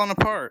 They're falling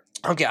apart.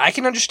 Okay, I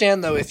can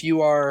understand, though, if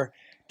you are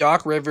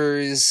Doc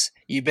Rivers,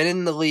 you've been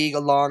in the league a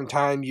long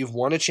time, you've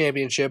won a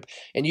championship,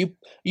 and you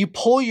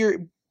pull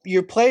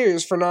your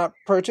players for not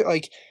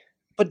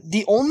but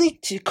the only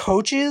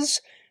coaches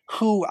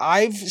who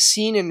I've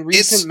seen in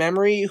recent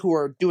memory who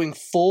are doing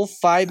full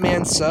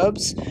 5-man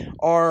subs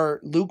are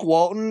Luke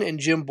Walton and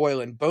Jim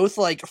Boylen, both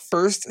like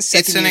first, second.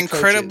 It's an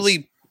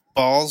incredibly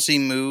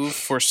ballsy move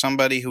for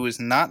somebody who is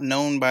not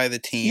known by the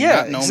team,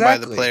 not known by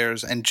the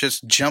players, and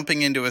just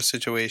jumping into a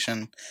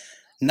situation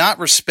not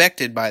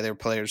respected by their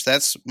players.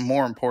 That's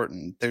more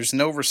important. There's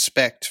no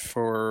respect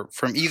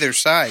from either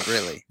side,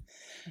 really.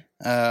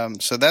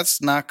 So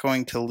that's not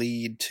going to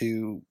lead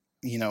to,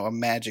 a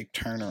magic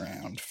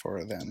turnaround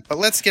for them. But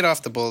let's get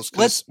off the Bulls.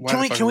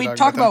 Can we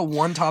talk about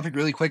one topic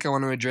really quick I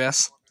want to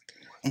address?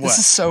 What? This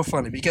is so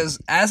funny because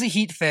as a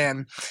Heat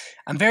fan,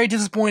 I'm very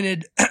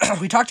disappointed.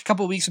 We talked a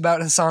couple of weeks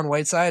about Hassan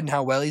Whiteside and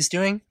how well he's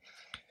doing.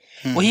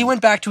 Mm-hmm. Well, he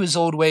went back to his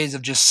old ways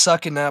of just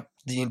sucking up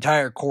the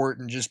entire court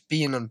and just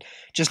being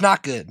just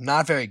not good,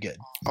 not very good.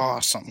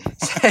 Awesome.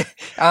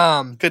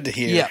 Good to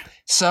hear. Yeah.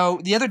 So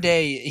the other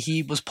day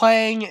he was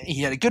playing.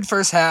 He had a good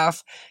first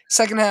half.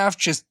 Second half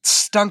just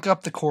stunk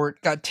up the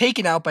court. Got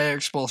taken out by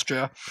Erik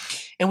Spoelstra.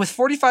 And with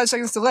 45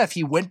 seconds to left,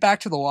 he went back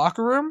to the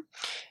locker room.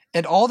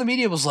 And all the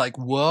media was like,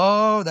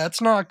 "Whoa, that's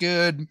not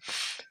good."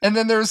 And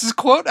then there was this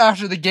quote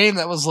after the game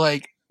that was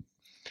like,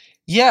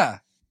 "Yeah,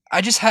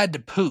 I just had to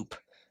poop.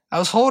 I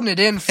was holding it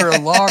in for a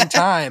long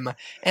time,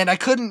 and I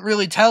couldn't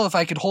really tell if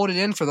I could hold it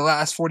in for the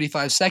last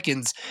 45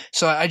 seconds,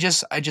 so I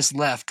just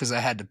left because I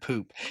had to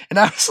poop." And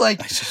I was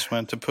like... I just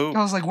went to poop.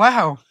 I was like,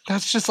 wow,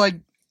 that's just like...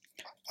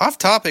 Off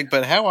topic,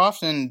 but how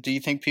often do you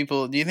think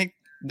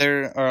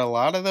there are a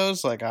lot of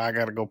those? Like, I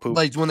gotta go poop.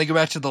 Like, when they go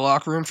back to the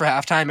locker room for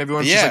halftime,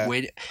 everyone's just like,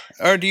 wait.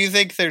 Or do you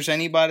think there's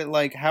anybody,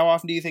 like, how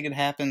often do you think it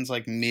happens,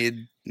 like,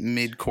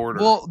 mid-quarter?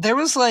 Well, there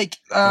was, like...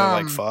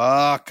 like,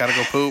 fuck, gotta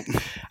go poop.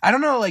 I don't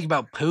know, like,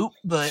 about poop,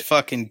 but... This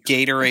fucking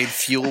Gatorade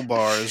fuel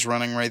bar is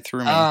running right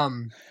through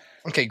me.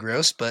 Okay,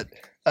 gross, but...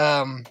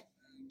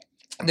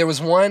 there was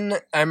one,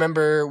 I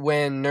remember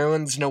when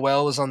Nerlens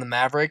Noel was on the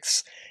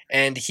Mavericks,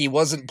 and he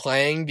wasn't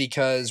playing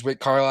because Rick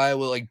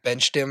Carlisle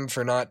benched him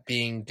for not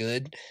being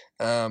good,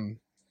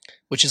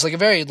 which is like a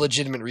very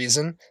legitimate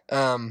reason.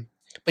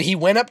 But he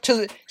went up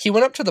to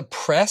the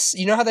press.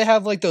 You know how they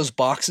have like those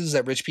boxes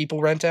that rich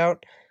people rent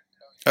out?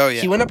 Oh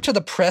yeah. He went up to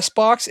the press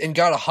box and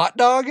got a hot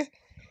dog,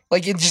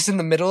 just in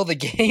the middle of the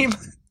game.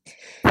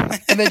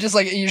 And then just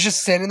you're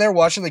just standing there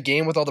watching the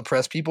game with all the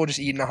press people just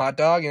eating a hot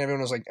dog, and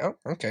everyone was like, "Oh,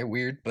 okay,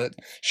 weird, but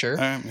sure."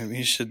 Maybe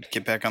he should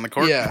get back on the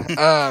court.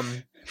 Yeah.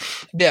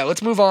 Yeah,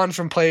 let's move on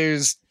from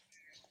players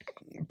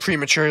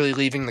prematurely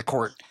leaving the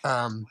court.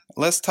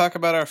 Let's talk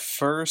about our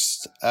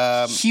first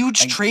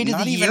huge trade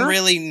of the year. Not even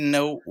really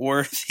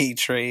noteworthy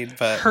trade,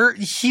 but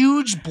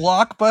huge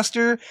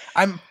blockbuster.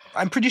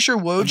 I'm pretty sure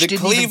Woj didn't even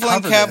cover this. The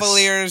Cleveland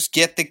Cavaliers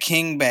get the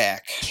king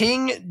back.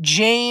 King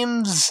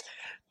James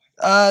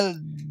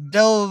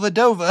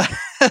Dellavedova.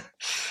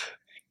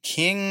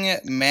 King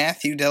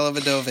Matthew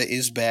Dellavedova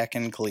is back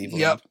in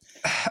Cleveland. Yep.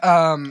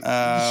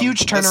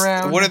 Huge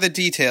turnaround. What are the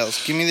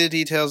details? Give me the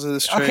details of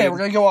this trade. Okay, we're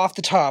going to go off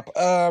the top.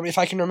 If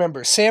I can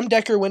remember. Sam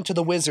Dekker went to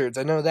the Wizards.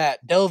 I know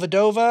that.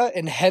 Dellavedova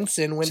and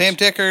Henson went... Sam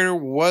Dekker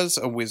was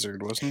a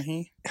Wizard, wasn't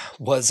he?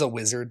 Was a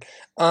Wizard.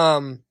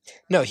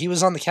 No, he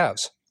was on the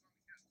Cavs.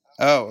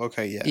 Oh,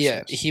 okay, yes.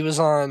 Yeah, yes. He was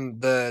on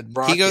the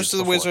Rockets. He goes to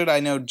the Wizard.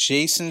 I know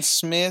Jason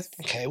Smith.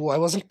 Okay, well, I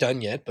wasn't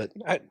done yet, but...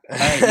 All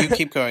right, you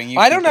keep going.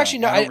 I don't actually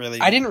know.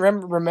 I didn't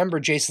remember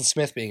Jason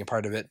Smith being a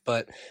part of it,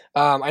 but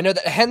I know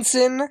that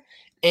Henson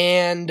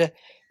and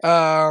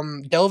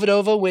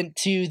Dellavedova went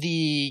to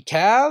the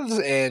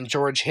Cavs, and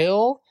George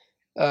Hill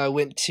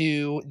went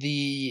to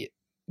the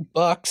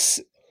Bucks,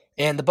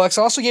 and the Bucks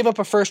also gave up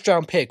a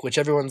first-round pick, which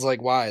everyone's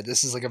like, why?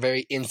 This is like a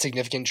very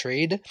insignificant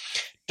trade.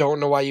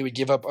 Don't know why you would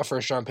give up a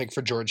first-round pick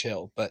for George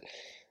Hill, but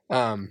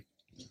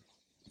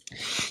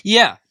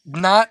yeah,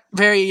 not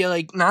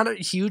a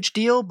huge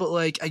deal, but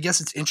I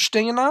guess it's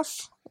interesting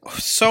enough.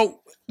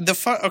 So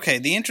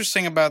the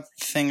interesting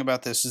thing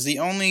about this is the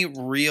only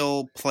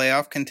real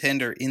playoff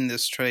contender in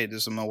this trade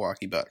is the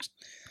Milwaukee Bucks.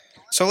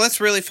 So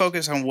let's really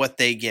focus on what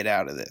they get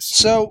out of this.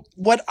 So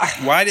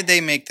why did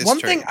they make this trade? One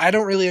trade? thing I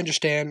don't really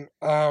understand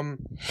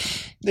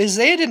is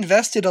they had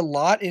invested a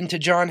lot into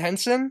John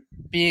Henson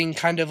being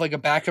kind of like a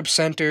backup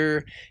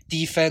center,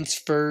 defense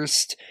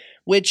first,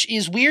 which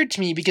is weird to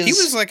me because... He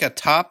was like a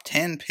top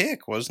 10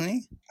 pick, wasn't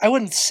he? I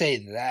wouldn't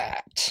say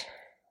that.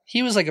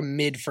 He was like a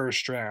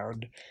mid-first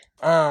round.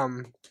 I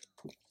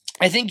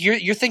think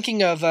you're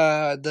thinking of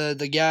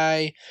the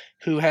guy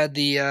who had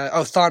the...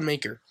 Thon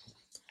Maker.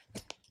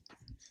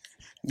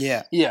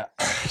 Yeah. Yeah.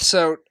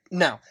 So,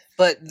 no.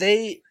 But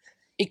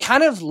it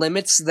kind of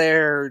limits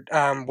their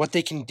what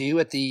they can do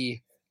at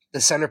the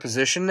center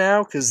position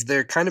now, because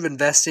they're kind of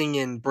investing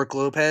in Brook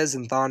Lopez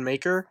and Thon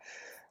Maker.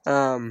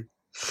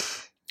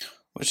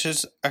 Which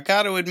is, I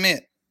got to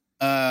admit,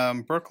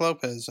 Brook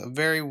Lopez, a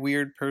very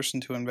weird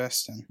person to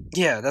invest in.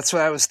 Yeah, that's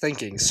what I was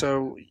thinking.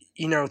 So,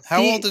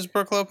 how old is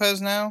Brook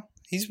Lopez now?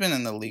 He's been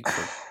in the league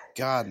for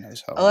God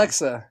knows how long.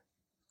 Alexa,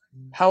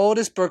 how old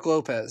is Brook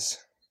Lopez?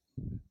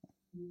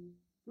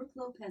 Brook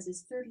Lopez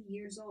is 30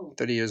 years old.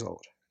 30 years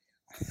old.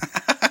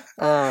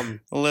 A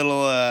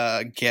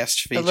little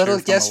guest feature. A little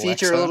guest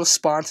Alexa. feature, a little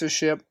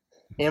sponsorship.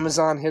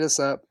 Amazon, hit us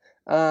up.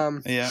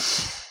 Yeah.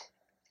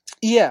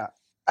 Yeah,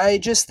 I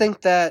just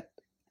think that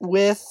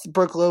with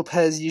Brook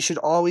Lopez, you should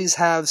always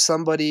have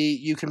somebody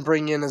you can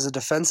bring in as a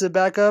defensive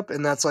backup,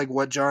 and that's like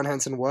what John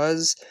Henson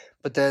was.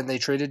 But then they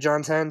traded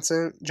John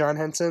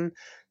Henson.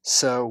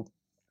 So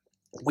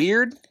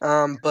weird.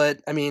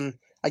 But I mean,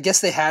 I guess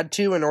they had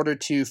to in order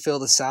to fill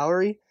the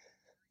salary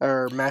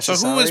or match the salary.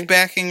 So who was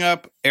backing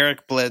up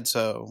Eric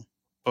Bledsoe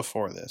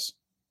before this?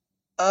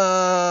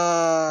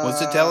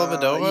 Was it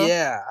Dellavedova?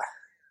 Yeah.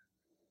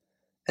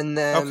 And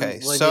then okay,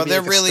 so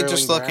they're really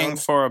just looking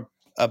for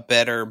a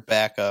better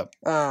backup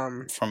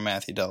from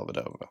Matthew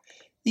Dellavedova.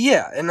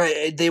 Yeah, and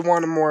they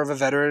want more of a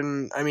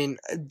veteran. I mean,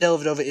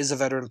 Dellavedova is a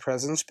veteran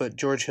presence, but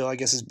George Hill, I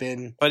guess, has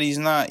been... But he's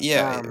not,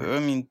 yeah. I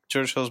mean,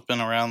 George Hill's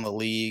been around the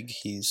league.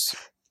 He's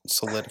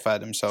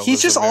solidified himself he's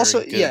as just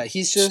also, yeah,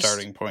 he's just...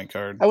 starting point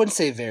guard. I wouldn't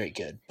say very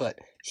good, but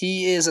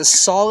he is a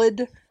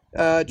solid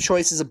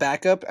choice as a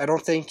backup. I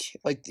don't think,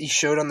 he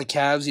showed on the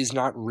Cavs, he's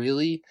not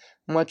really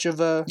much of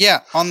a...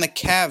 Yeah, on the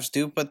Cavs,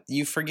 dude, but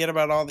you forget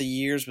about all the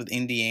years with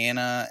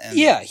Indiana. And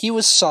yeah, he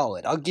was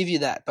solid. I'll give you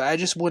that, but I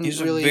just wouldn't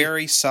really... He's a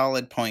very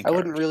solid point guard. I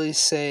wouldn't really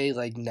say,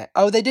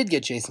 they did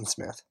get Jason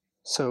Smith.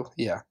 So,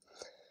 yeah.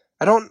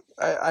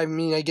 I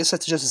mean, I guess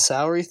that's just a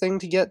salary thing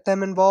to get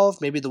them involved.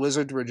 Maybe the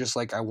Wizards were just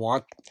I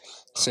want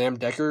Sam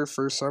Dekker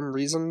for some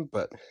reason,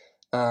 but...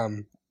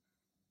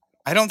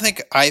 I don't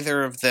think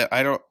either of the...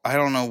 I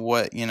don't know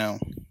what,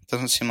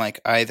 doesn't seem like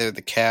either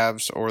the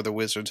Cavs or the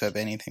Wizards have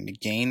anything to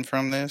gain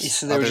from this.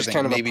 So they were just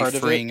kind of maybe a part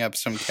of it? freeing up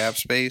some cap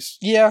space.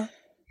 Yeah.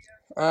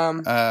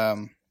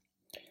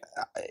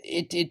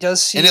 It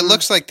does seem... And it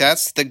looks like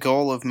that's the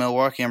goal of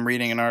Milwaukee. I'm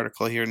reading an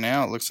article here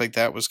now. It looks like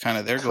that was kind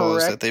of their goal,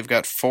 is that they've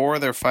got 4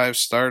 of their 5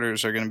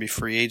 starters are going to be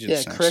free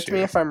agents next year. Yeah, correct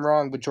me if I'm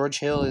wrong, but George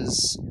Hill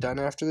is done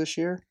after this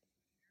year?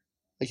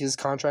 His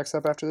contract's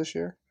up after this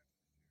year?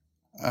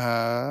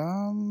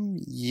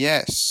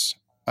 Yes.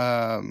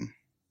 I'm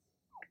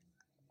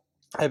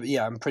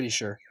pretty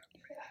sure.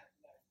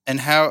 And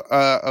how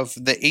of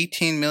the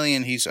 $18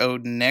 million he's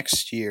owed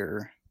next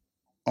year,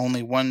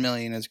 only $1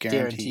 million is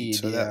guaranteed.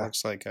 So that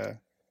looks like a...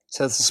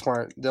 So that's a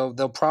smart...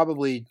 They'll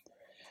probably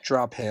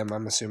drop him,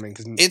 I'm assuming.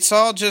 Cause it's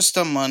all just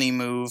a money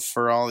move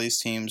for all these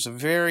teams. A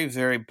very,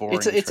 very boring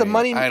It's a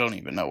money... I don't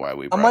even know why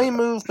we brought a money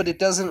move, but it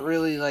doesn't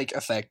really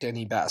affect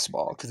any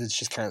basketball because it's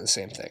just kind of the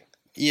same thing.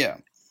 Yeah.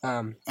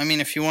 I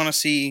mean, if you want to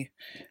see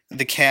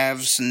the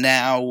Cavs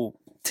now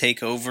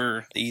take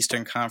over the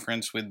Eastern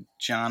Conference with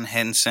John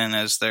Henson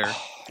as their...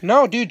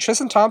 No, dude,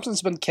 Tristan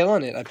Thompson's been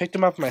killing it. I picked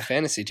him up in my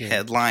fantasy team.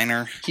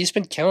 Headliner. He's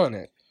been killing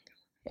it.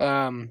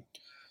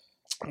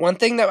 One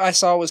thing that I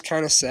saw was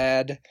kind of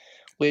sad,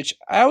 which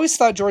I always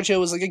thought George Hill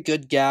was like a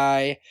good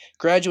guy,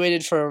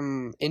 graduated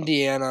from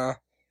Indiana,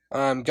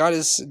 got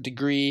his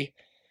degree,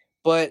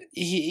 but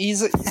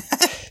he's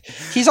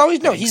always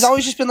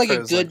just been like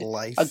a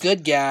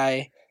good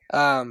guy.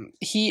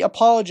 He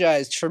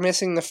apologized for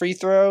missing the free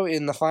throw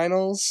in the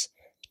finals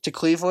to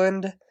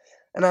Cleveland,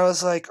 and I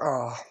was like,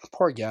 oh,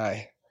 poor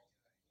guy.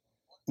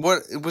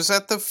 What was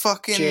that? The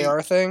fucking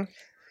JR thing?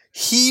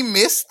 He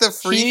missed the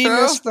free throw.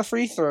 He missed the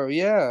free throw,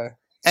 yeah.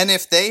 And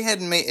if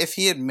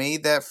he had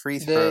made that free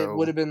throw, it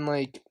would have been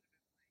like,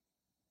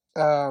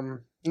 no,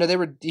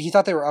 he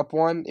thought they were up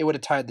 1. It would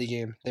have tied the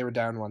game. They were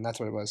down 1. That's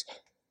what it was.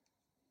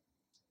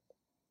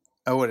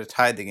 Oh, would have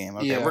tied the game.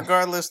 Okay. Yeah.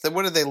 Regardless,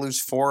 what did they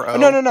lose 4-0?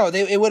 No.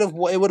 It would have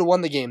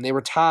won the game. They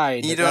were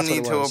tied. You don't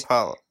need to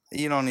apologize.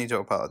 You don't need to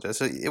apologize.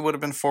 It would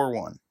have been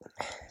 4-1.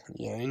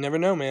 Yeah, you never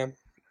know, man.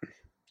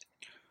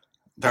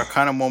 That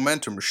kind of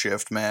momentum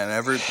shift, man.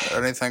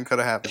 Anything could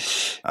have happened.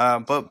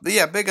 But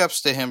yeah, big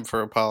ups to him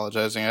for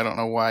apologizing. I don't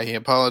know why he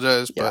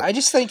apologized. Yeah, but I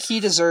just think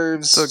he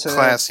deserves. It's a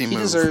classy move. He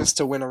deserves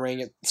to win a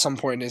ring at some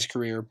point in his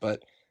career.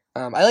 But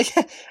I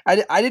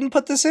didn't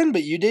put this in,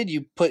 but you did.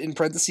 You put in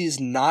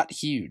parentheses not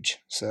huge.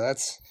 So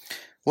that's.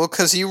 Well,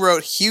 because you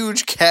wrote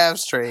huge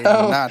Cavs trade,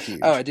 not huge.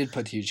 Oh, I did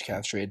put huge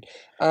Cavs trade.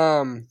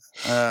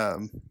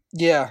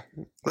 Yeah.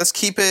 Let's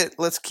keep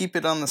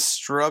it on the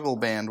struggle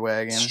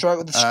bandwagon.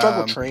 The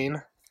struggle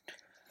train.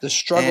 The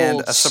struggle.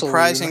 And a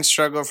surprising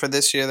struggle for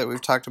this year that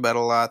we've talked about a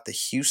lot, the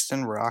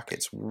Houston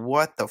Rockets.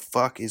 What the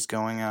fuck is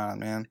going on,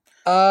 man?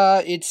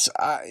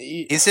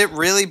 Is it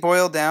really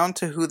boiled down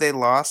to who they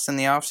lost in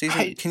the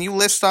offseason? Can you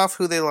list off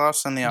who they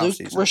lost in the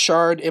offseason? Luke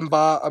Richard,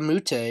 Mbah a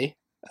Moute,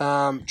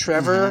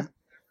 Trevor,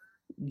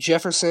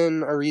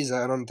 Jefferson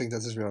Ariza. I don't think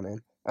that's his real name.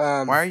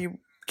 Why are you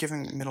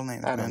giving middle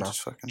names? I don't know.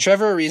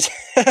 Trevor Ariza.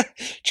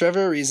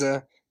 Trevor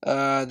Ariza.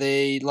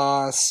 They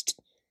lost.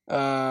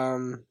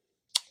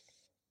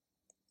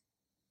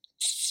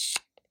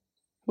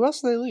 Who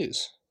else did they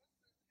lose?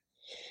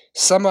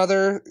 Some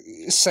other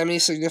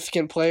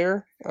semi-significant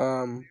player.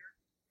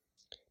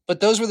 But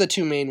those were the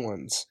two main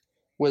ones.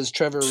 Was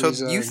Trevor Ariza.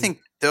 So you think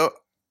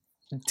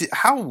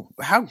how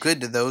good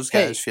do those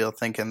guys feel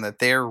thinking that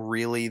they're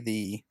really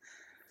the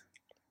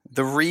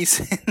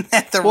reason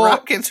that the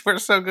Rockets were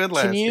so good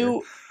last year? Can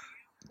you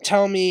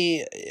tell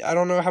me, I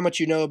don't know how much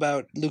you know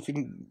about Luke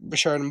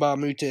Richard and Mbah a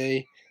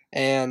Moute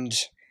and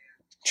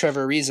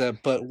Trevor Ariza,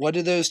 but what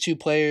do those two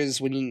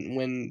players,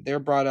 when they're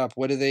brought up,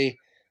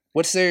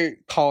 what's their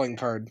calling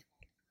card?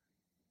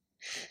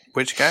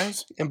 Which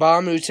guys? Mbah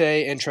a Moute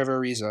and Trevor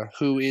Ariza,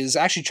 who is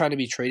actually trying to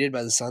be traded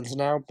by the Suns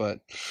now, but...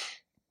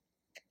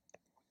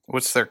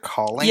 What's their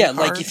calling card? Yeah,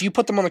 like if you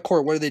put them on the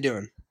court, what are they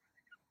doing?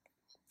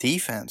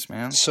 Defense,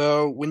 man.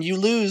 So when you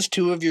lose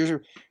two of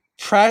your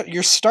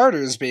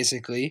starters,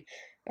 basically,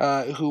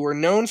 who were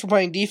known for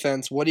playing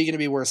defense, what are you going to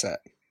be worse at?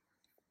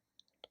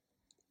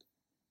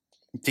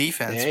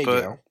 Defense, there you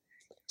go.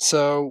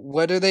 So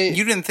what are they?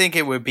 You didn't think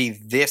it would be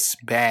this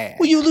bad.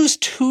 Well, you lose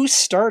two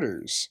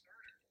starters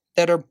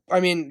that are.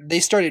 I mean, they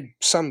started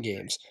some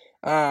games.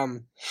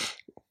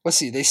 Let's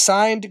see. They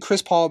signed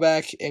Chris Paul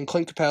back and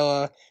Clint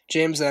Capella,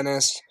 James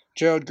Ennis,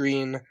 Gerald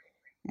Green,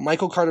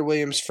 Michael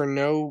Carter-Williams for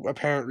no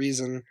apparent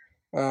reason.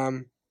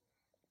 But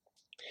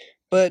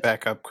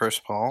back up Chris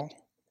Paul.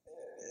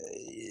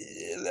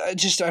 I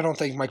don't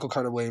think Michael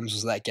Carter-Williams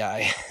was that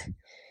guy.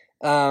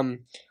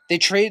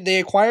 They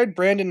acquired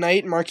Brandon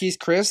Knight and Marquise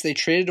Chris. They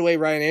traded away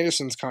Ryan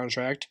Anderson's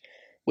contract,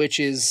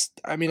 which is,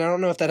 I mean, I don't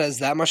know if that has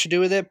that much to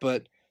do with it,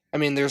 but I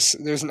mean, there's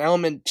an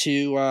element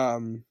to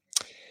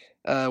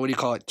what do you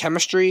call it?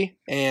 Chemistry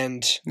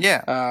and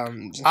yeah.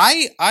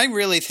 I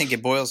really think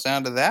it boils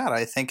down to that.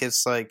 I think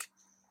it's like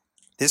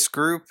this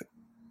group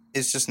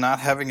is just not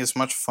having as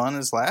much fun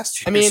as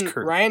last year's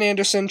group. Ryan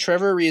Anderson,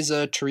 Trevor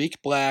Ariza, Tariq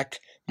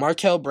Black,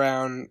 Markel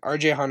Brown,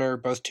 R.J. Hunter,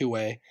 both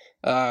two-way.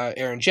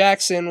 Aaron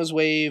Jackson was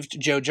waived.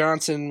 Joe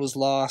Johnson was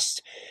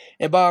lost.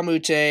 Mbah a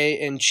Moute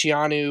and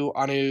Chinanu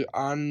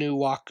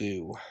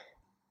Onuaku.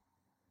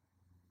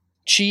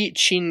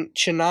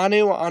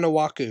 Chinanu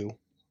Onuaku.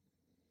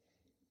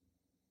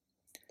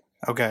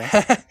 Okay.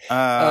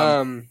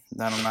 I'm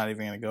not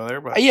even going to go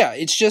there. But yeah,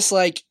 it's just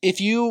like, if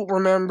you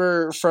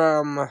remember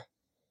from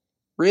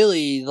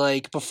really,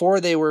 like, before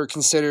they were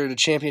considered a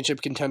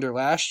championship contender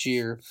last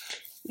year,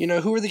 you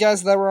know, who were the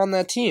guys that were on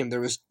that team?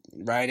 There was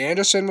Ryan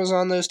Anderson was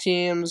on those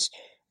teams.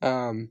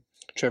 Trevor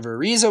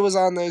Ariza was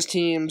on those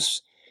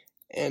teams.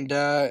 And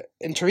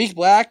Tariq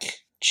Black,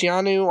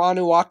 Chinanu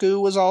Onuaku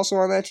was also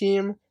on that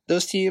team.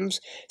 Those teams.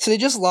 So they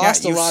just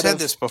lost a lot of... You've said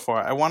this before.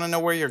 I want to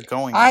know where you're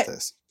going with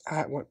this.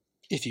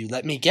 If you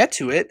let me get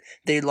to it,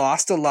 they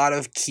lost a lot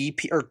of key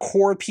or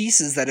core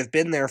pieces that have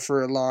been there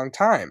for a long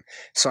time.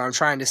 So I'm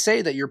trying to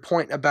say that your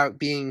point about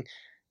being,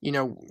 you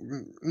know,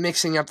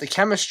 mixing up the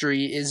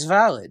chemistry is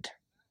valid.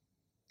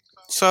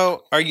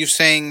 So are you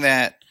saying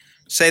that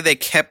say they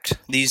kept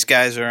these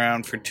guys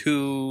around for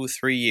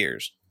 2-3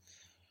 years.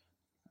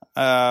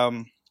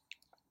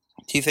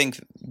 Do you think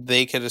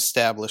they could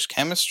establish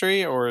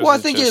chemistry, or? Well, I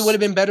think it would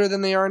have been better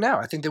than they are now.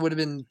 I think they would have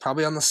been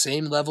probably on the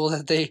same level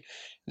that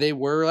they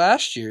were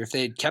last year if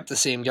they had kept the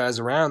same guys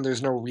around.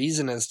 There's no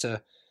reason as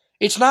to.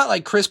 It's not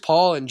like Chris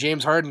Paul and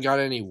James Harden got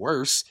any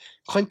worse.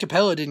 Clint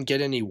Capella didn't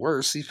get any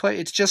worse.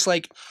 It's just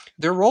like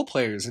they're role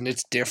players, and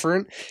it's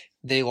different.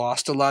 They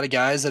lost a lot of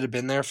guys that have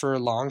been there for a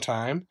long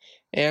time,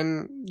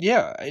 and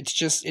yeah, it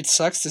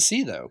sucks to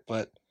see though,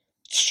 but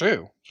it's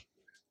true.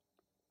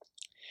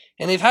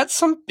 And they've had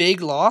some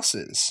big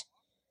losses.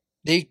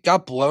 They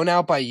got blown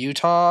out by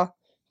Utah.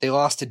 They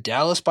lost to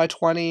Dallas by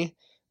 20.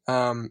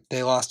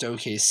 They lost to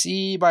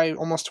OKC by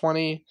almost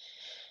 20.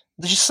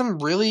 There's just some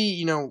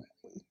really,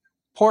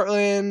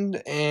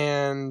 Portland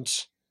and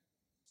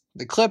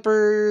the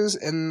Clippers,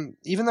 and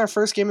even their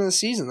first game of the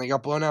season, they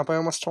got blown out by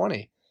almost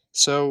 20.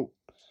 So,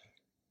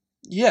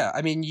 yeah,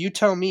 I mean, you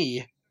tell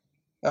me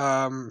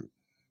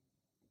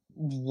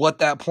what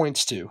that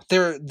points to.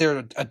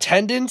 Their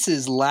attendance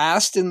is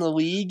last in the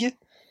league.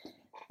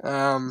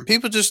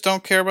 People just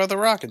don't care about the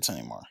Rockets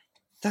anymore.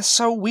 That's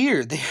so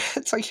weird.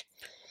 It's like,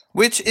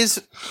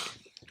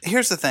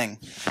 here's the thing.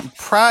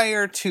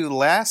 Prior to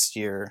last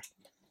year,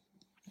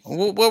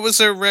 what was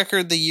their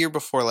record the year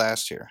before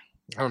last year?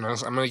 I don't know.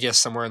 I'm going to guess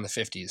somewhere in the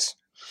 50s.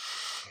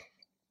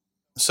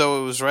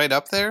 So it was right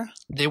up there?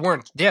 They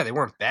weren't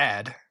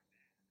bad.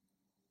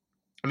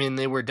 I mean,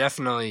 they were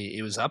definitely,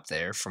 it was up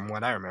there from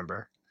what I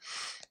remember.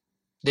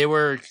 They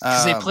were,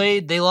 because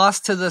they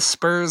lost to the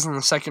Spurs in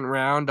the second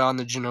round on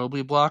the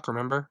Ginobili block,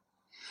 remember?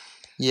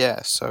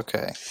 Yes,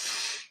 okay.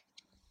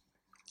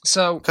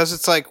 So, because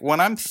it's like, when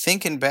I'm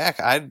thinking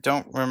back, I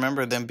don't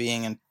remember them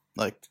being,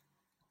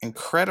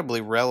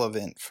 incredibly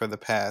relevant for the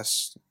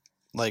past,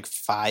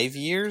 5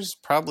 years?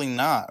 Probably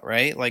not,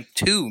 right?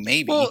 2,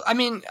 maybe. Well, I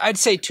mean, I'd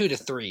say 2 to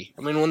 3.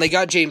 I mean, when they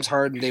got James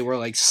Harden, they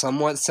were,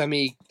 somewhat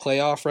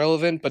semi-playoff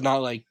relevant, but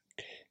not,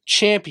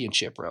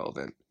 championship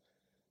relevant.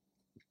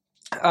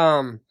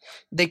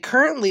 They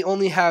currently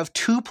only have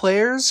 2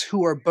 players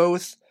who are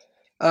both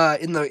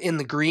in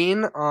the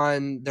green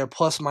on their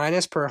plus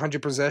minus per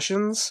 100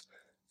 possessions.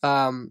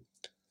 My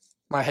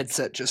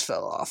headset just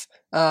fell off.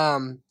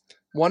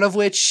 One of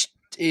which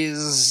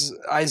is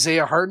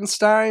Isaiah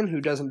Hartenstein,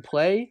 who doesn't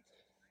play.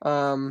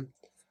 Eric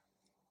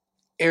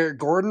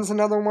Gordon's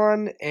another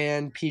one,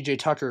 and PJ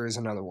Tucker is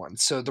another one.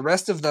 So the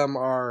rest of them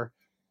are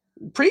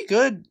pretty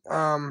good.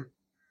 On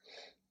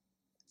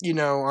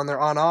their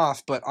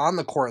on-off, but on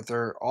the court,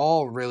 they're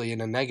all really in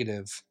a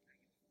negative.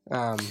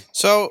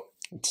 So,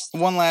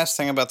 one last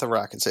thing about the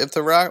Rockets.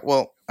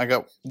 I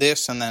got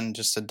this and then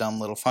just a dumb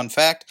little fun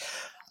fact.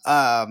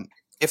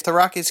 If the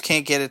Rockets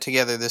can't get it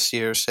together this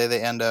year, say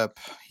they end up,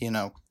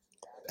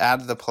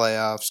 out of the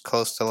playoffs,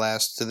 close to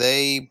last, do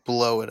they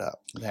blow it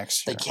up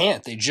next year? They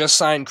can't. They just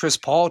signed Chris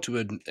Paul to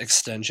an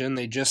extension.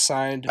 They just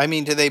signed... I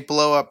mean, do they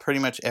blow up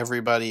pretty much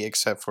everybody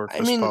except for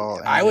Chris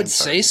Paul? I would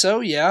say so,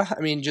 yeah.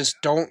 I mean, just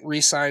don't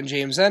re-sign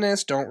James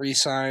Ennis. Don't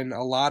re-sign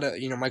a lot of,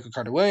 Michael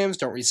Carter-Williams.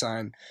 Don't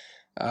re-sign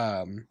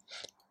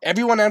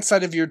everyone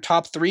outside of your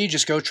top 3.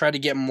 Just go try to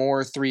get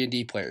more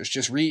 3-and-D players.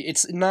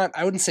 It's not...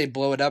 I wouldn't say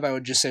blow it up. I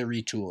would just say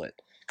retool it.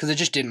 Because it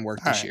just didn't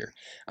work this year.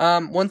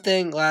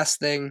 Last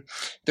thing.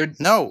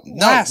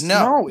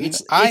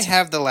 I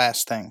have the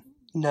last thing.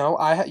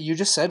 No, you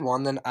just said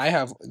one. Then I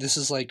have. This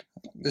is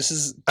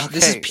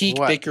peak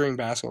bickering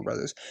basketball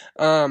brothers.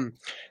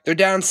 They're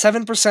down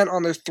 7%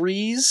 on their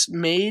threes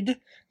made.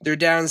 They're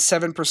down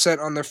 7%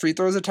 on their free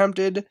throws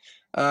attempted.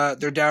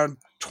 They're down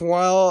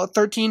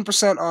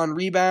 13% on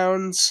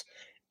rebounds,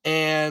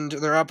 and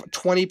they're up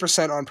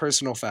 20% on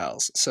personal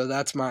fouls. So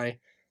that's my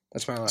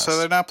last. So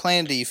they're not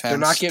playing defense. They're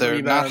not getting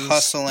rebounds. They're not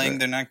hustling.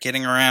 They're not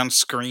getting around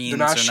screens.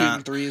 They're not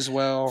shooting threes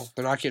well.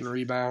 They're not getting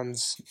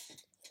rebounds.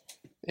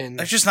 And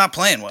they're just not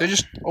playing well. They're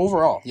just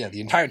overall, the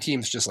entire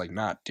team's just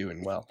not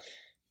doing well.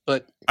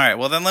 But all right,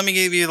 well then let me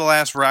give you the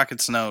last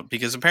Rockets note,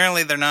 because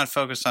apparently they're not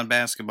focused on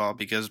basketball,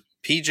 because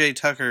PJ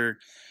Tucker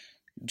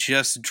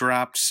just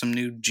dropped some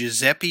new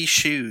Giuseppe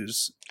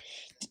shoes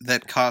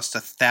that cost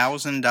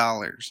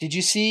 $1,000. Did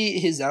you see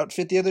his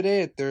outfit the other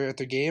day at their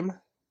game?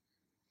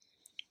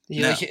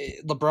 No.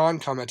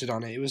 LeBron commented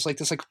on it. It was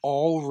this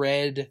all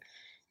red,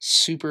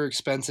 super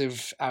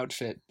expensive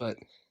outfit. But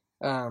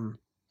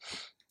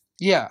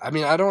yeah, I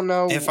mean, I don't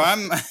know. If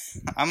I'm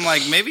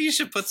maybe you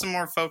should put some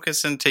more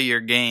focus into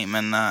your game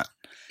and not.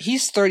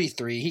 He's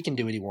 33. He can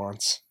do what he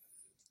wants.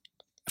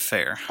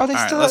 Fair. Oh, they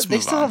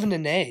still have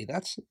Nene.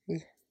 That's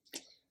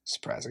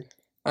surprising.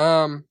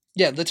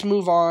 Yeah, let's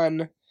move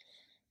on.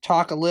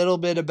 Talk a little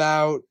bit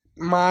about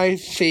my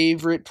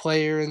favorite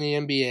player in the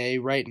NBA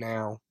right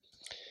now.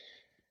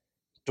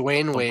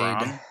 Dwayne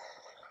Wade.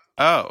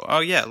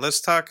 Oh yeah.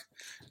 Let's talk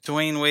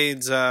Dwayne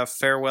Wade's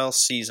farewell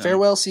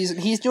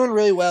season. He's doing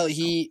really well.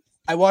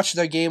 I watched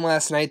their game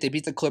last night. They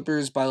beat the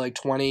Clippers by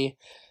 20.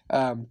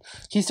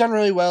 He's done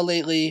really well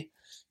lately.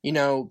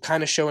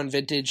 Kind of showing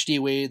vintage D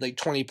Wade,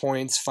 20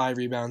 points, 5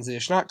 rebounds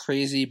ish. Not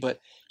crazy,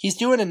 but he's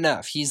doing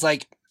enough. He's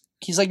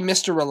he's like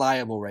Mr.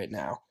 Reliable right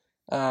now.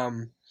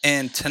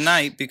 And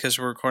tonight, because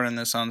we're recording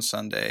this on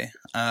Sunday,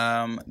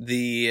 I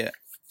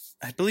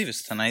believe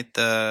it's tonight,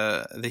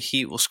 the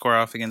Heat will square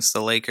off against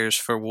the Lakers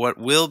for what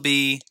will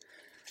be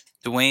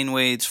Dwayne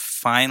Wade's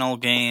final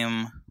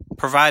game,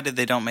 provided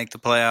they don't make the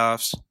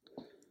playoffs,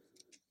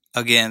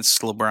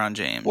 against LeBron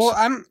James. Well,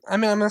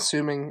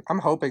 I'm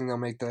hoping they'll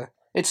make the.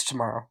 It's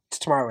tomorrow. It's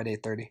tomorrow at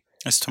 8:30.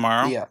 It's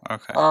tomorrow? Yeah.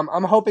 Okay.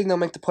 I'm hoping they'll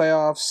make the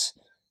playoffs.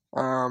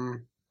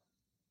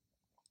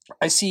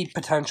 I see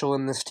potential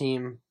in this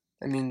team.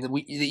 I mean, the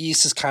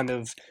East is kind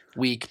of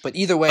weak, but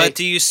either way. But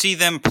do you see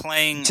them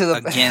playing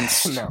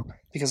against? No,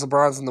 because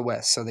LeBron's in the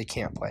West, so they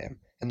can't play him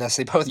unless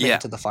they both make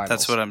it to the finals.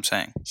 That's what I'm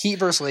saying. Heat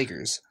versus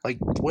Lakers. Like,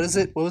 what is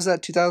it? What was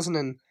that?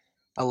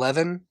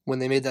 2011 when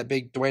they made that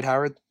big Dwight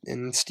Howard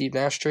and Steve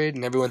Nash trade,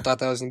 and everyone thought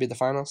that was gonna be the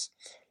finals.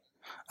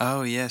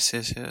 Oh yes.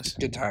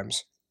 Good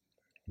times.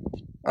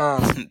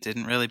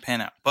 Didn't really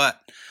pan out, but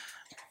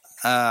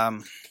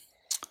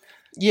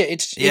yeah,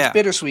 it's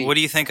bittersweet. What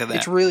do you think of that?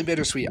 It's really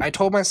bittersweet. I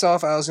told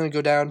myself I was going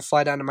to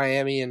fly down to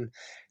Miami and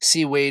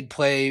see Wade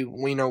play,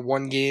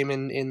 one game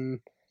in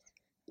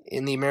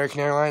the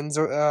American Airlines.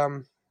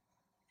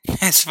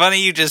 It's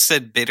funny you just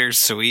said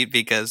bittersweet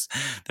because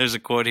there's a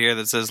quote here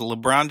that says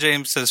LeBron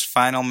James'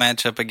 final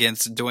matchup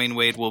against Dwayne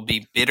Wade will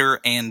be bitter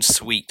and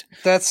sweet.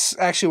 That's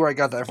actually where I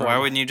got that from. Why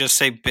wouldn't you just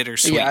say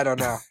bittersweet? Yeah, I don't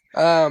know.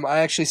 I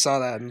actually saw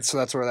that, and so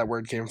that's where that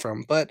word came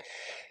from. But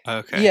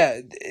okay,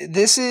 yeah,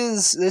 this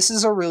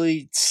is a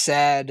really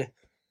sad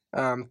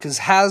because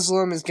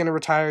Haslam is going to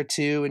retire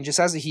too, and just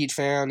as a Heat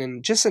fan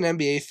and just an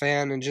NBA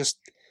fan and just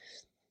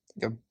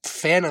a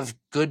fan of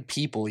good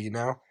people,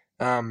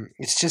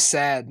 it's just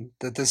sad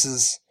that this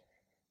is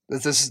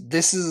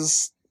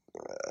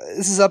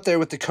up there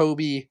with the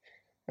Kobe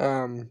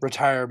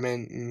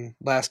retirement and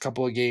last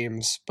couple of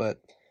games, but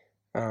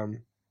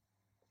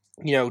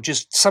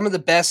just some of the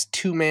best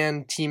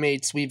two-man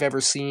teammates we've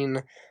ever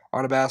seen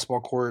on a basketball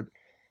court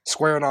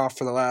squaring off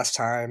for the last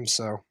time,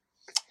 so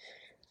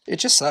it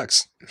just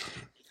sucks.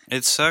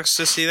 It sucks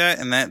to see that,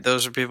 and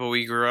those are people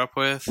we grew up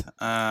with.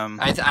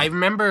 I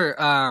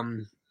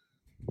remember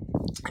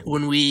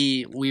when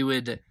we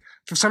would,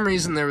 for some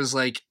reason, there was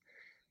like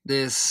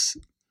this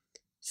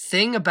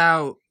thing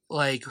about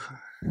like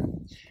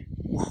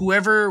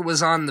whoever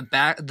was on the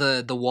back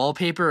the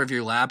wallpaper of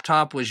your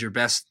laptop was your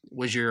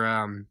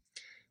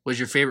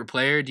favorite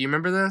player. Do you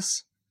remember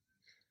this?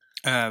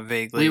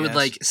 Vaguely. We would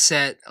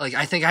set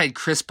I think I had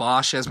Chris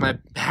Bosh as my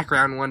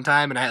background one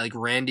time, and I had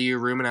ran to your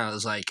room, and I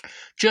was like,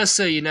 just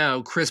so you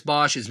know, Chris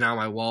Bosh is now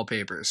my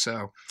wallpaper.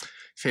 So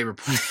favorite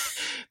player.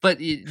 But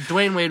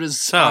Dwayne Wade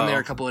was on there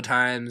a couple of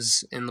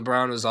times, and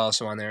LeBron was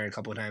also on there a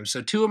couple of times.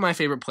 So two of my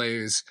favorite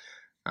players,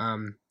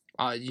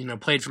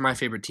 played for my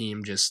favorite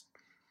team. Just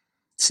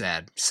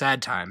sad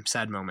time,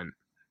 sad moment.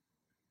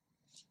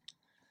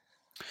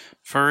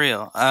 For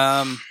real.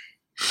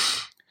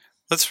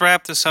 Let's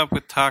wrap this up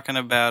with talking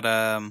about.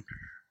 I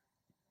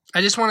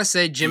just want to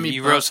say Jimmy.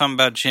 You wrote something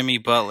about Jimmy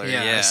Butler.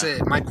 Yeah.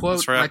 My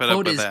quote. My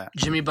quote is that.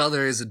 Jimmy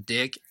Butler is a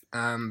dick.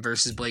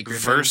 Versus Blake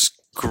Griffin. Versus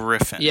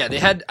Griffin.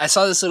 Yeah, I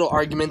saw this little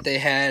argument they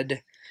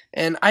had,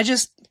 and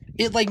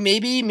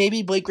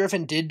maybe Blake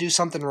Griffin did do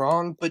something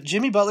wrong, but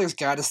Jimmy Butler's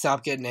got to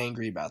stop getting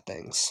angry about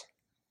things.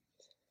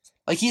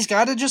 Like, he's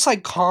got to just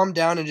calm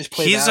down and just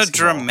play basketball. He's a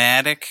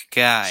dramatic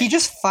guy. He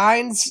just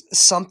finds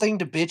something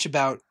to bitch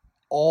about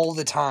all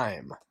the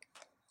time.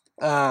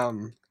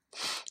 And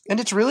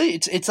it's really,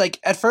 it's like,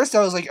 at first I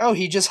was like, oh,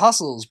 he just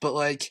hustles,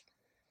 but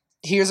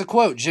here's a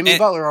quote, Jimmy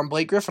Butler on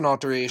Blake Griffin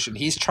alteration.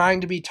 He's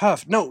trying to be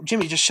tough. No,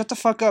 Jimmy, just shut the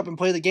fuck up and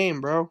play the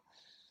game, bro.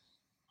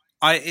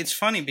 It's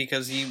funny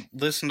because you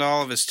listen to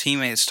all of his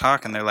teammates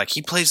talking. They're like,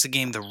 he plays the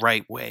game the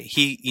right way.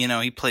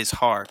 He plays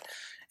hard.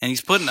 And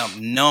he's putting up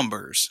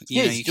numbers.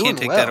 You can't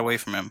take that away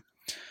from him.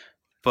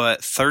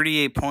 But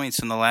 38 points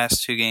in the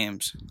last two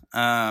games.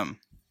 But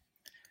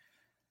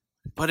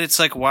it's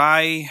like,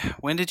 why?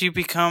 When did you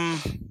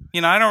become...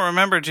 I don't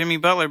remember Jimmy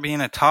Butler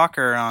being a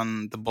talker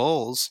on the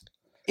Bulls.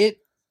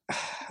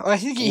 I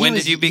think he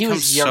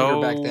was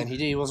younger back then.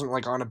 He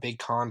wasn't on a big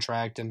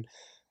contract and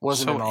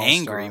wasn't so an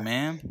all-star. Angry,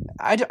 man.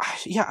 I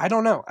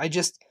don't know. I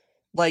just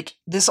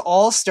this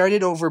all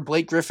started over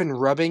Blake Griffin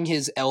rubbing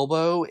his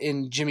elbow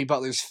in Jimmy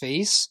Butler's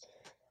face.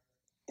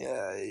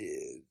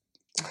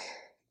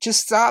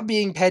 Just stop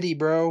being petty,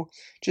 bro.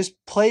 Just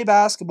play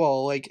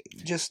basketball.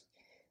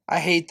 I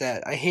hate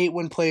that. I hate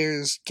when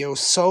players go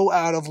so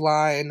out of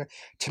line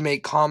to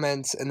make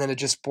comments and then it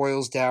just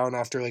boils down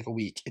after a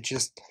week. It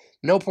just...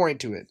 No point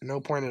to it. No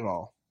point at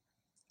all.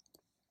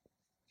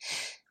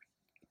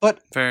 But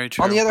very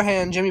true. On the other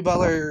hand, Jimmy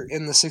Butler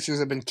and the Sixers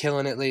have been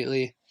killing it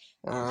lately.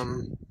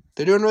 They're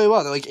doing really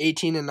well. They're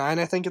 18-9,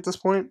 I think, at this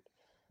point,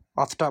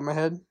 off the top of my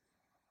head.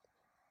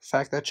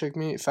 Fact check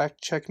me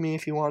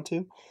if you want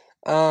to.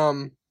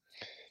 And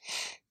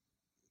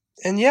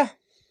yeah,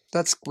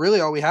 that's really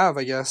all we have,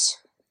 I guess.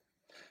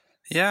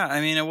 Yeah,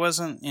 I mean, it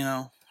wasn't,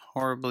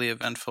 horribly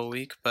eventful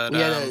week, but we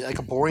had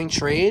a boring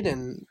trade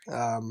and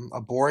a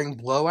boring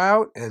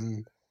blowout,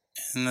 and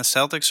And the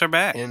Celtics are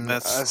back. And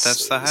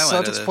that's the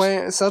highlight of this.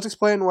 Celtics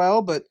playing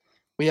well, but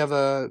we have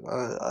a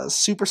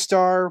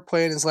superstar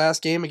playing his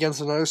last game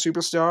against another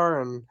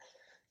superstar,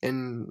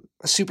 and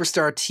a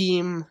superstar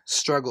team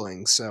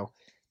struggling. So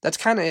that's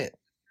kind of it.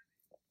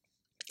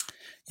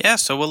 Yeah,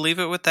 so we'll leave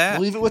it with that.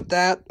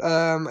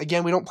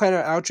 Again, we don't plan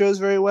our outros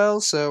very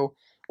well,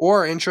 or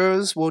our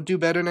intros. We'll do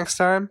better next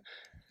time.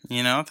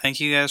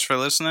 Thank you guys for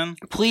listening.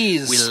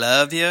 Please. We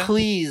love you.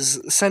 Please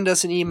send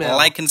us an email.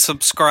 Like and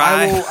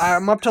subscribe.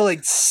 I'm up to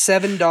like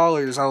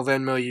 $7. I'll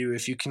Venmo you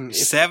if you can.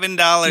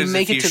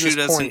 $7 if you shoot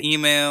us an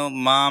email.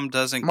 Mom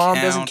doesn't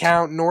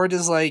count, nor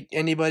does like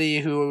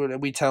anybody who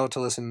we tell to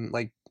listen,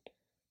 like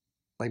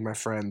my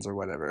friends or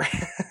whatever.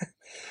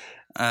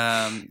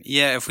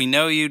 If we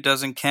know you,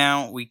 doesn't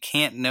count. We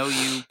can't know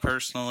you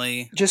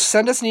personally. Just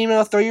send us an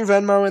email, throw your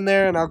Venmo in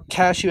there, and I'll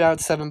cash you out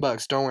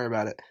 $7. Don't worry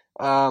about it.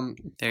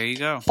 There you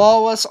go.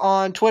 Follow us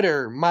on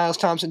Twitter,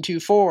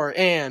 MilesThompson24,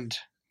 and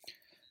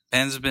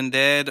Ben's Been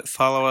Dead.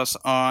 Follow us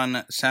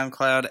on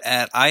SoundCloud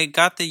I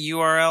got the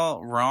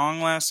URL wrong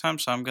last time,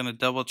 so I'm going to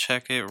double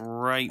check it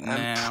right now.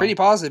 I'm pretty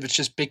positive it's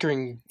just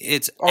bickering.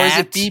 Is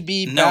it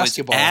BB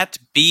Basketball? No, it's at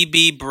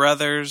BB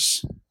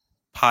Brothers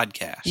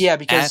Podcast. Yeah,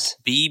 because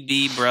at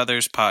BB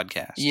Brothers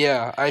Podcast.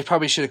 Yeah, I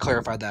probably should have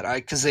clarified that.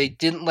 Because they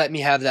didn't let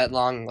me have that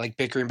long, like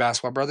Bickering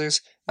Basketball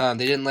Brothers. They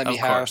didn't let me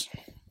have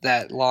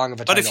that long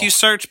of a title. But if you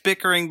search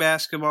Bickering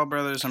Basketball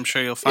Brothers, I'm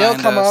sure you'll find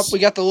it'll come up. We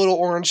got the little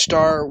orange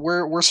star.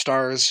 We're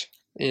stars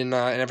in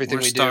everything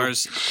we do. We're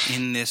stars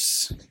in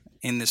this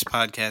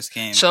podcast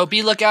game. So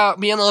be on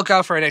the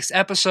lookout for our next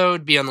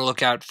episode. Be on the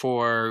lookout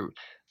for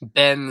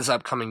Ben's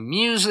upcoming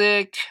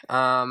music.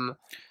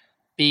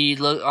 Be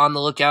on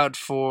the lookout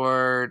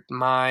for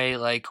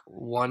my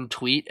one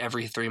tweet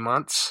every 3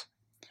 months.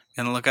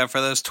 And look out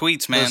for those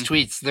tweets, man. Those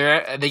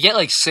tweets. They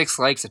get 6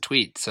 likes a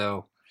tweet,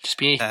 so just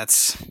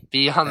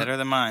better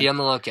than mine. Be on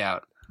the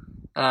lookout.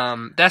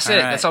 That's it.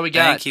 Right. That's all we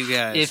got. Thank you,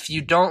 guys. If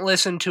you don't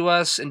listen to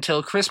us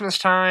until Christmas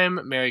time,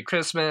 Merry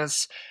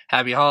Christmas,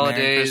 Happy Holidays.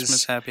 Merry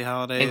Christmas, Happy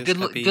Holidays.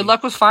 And good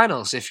luck with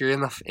finals if you're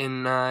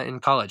in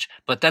college.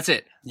 But that's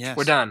it. Yes.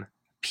 We're done.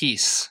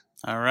 Peace.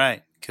 All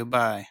right.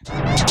 Goodbye.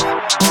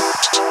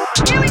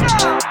 Here we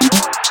go.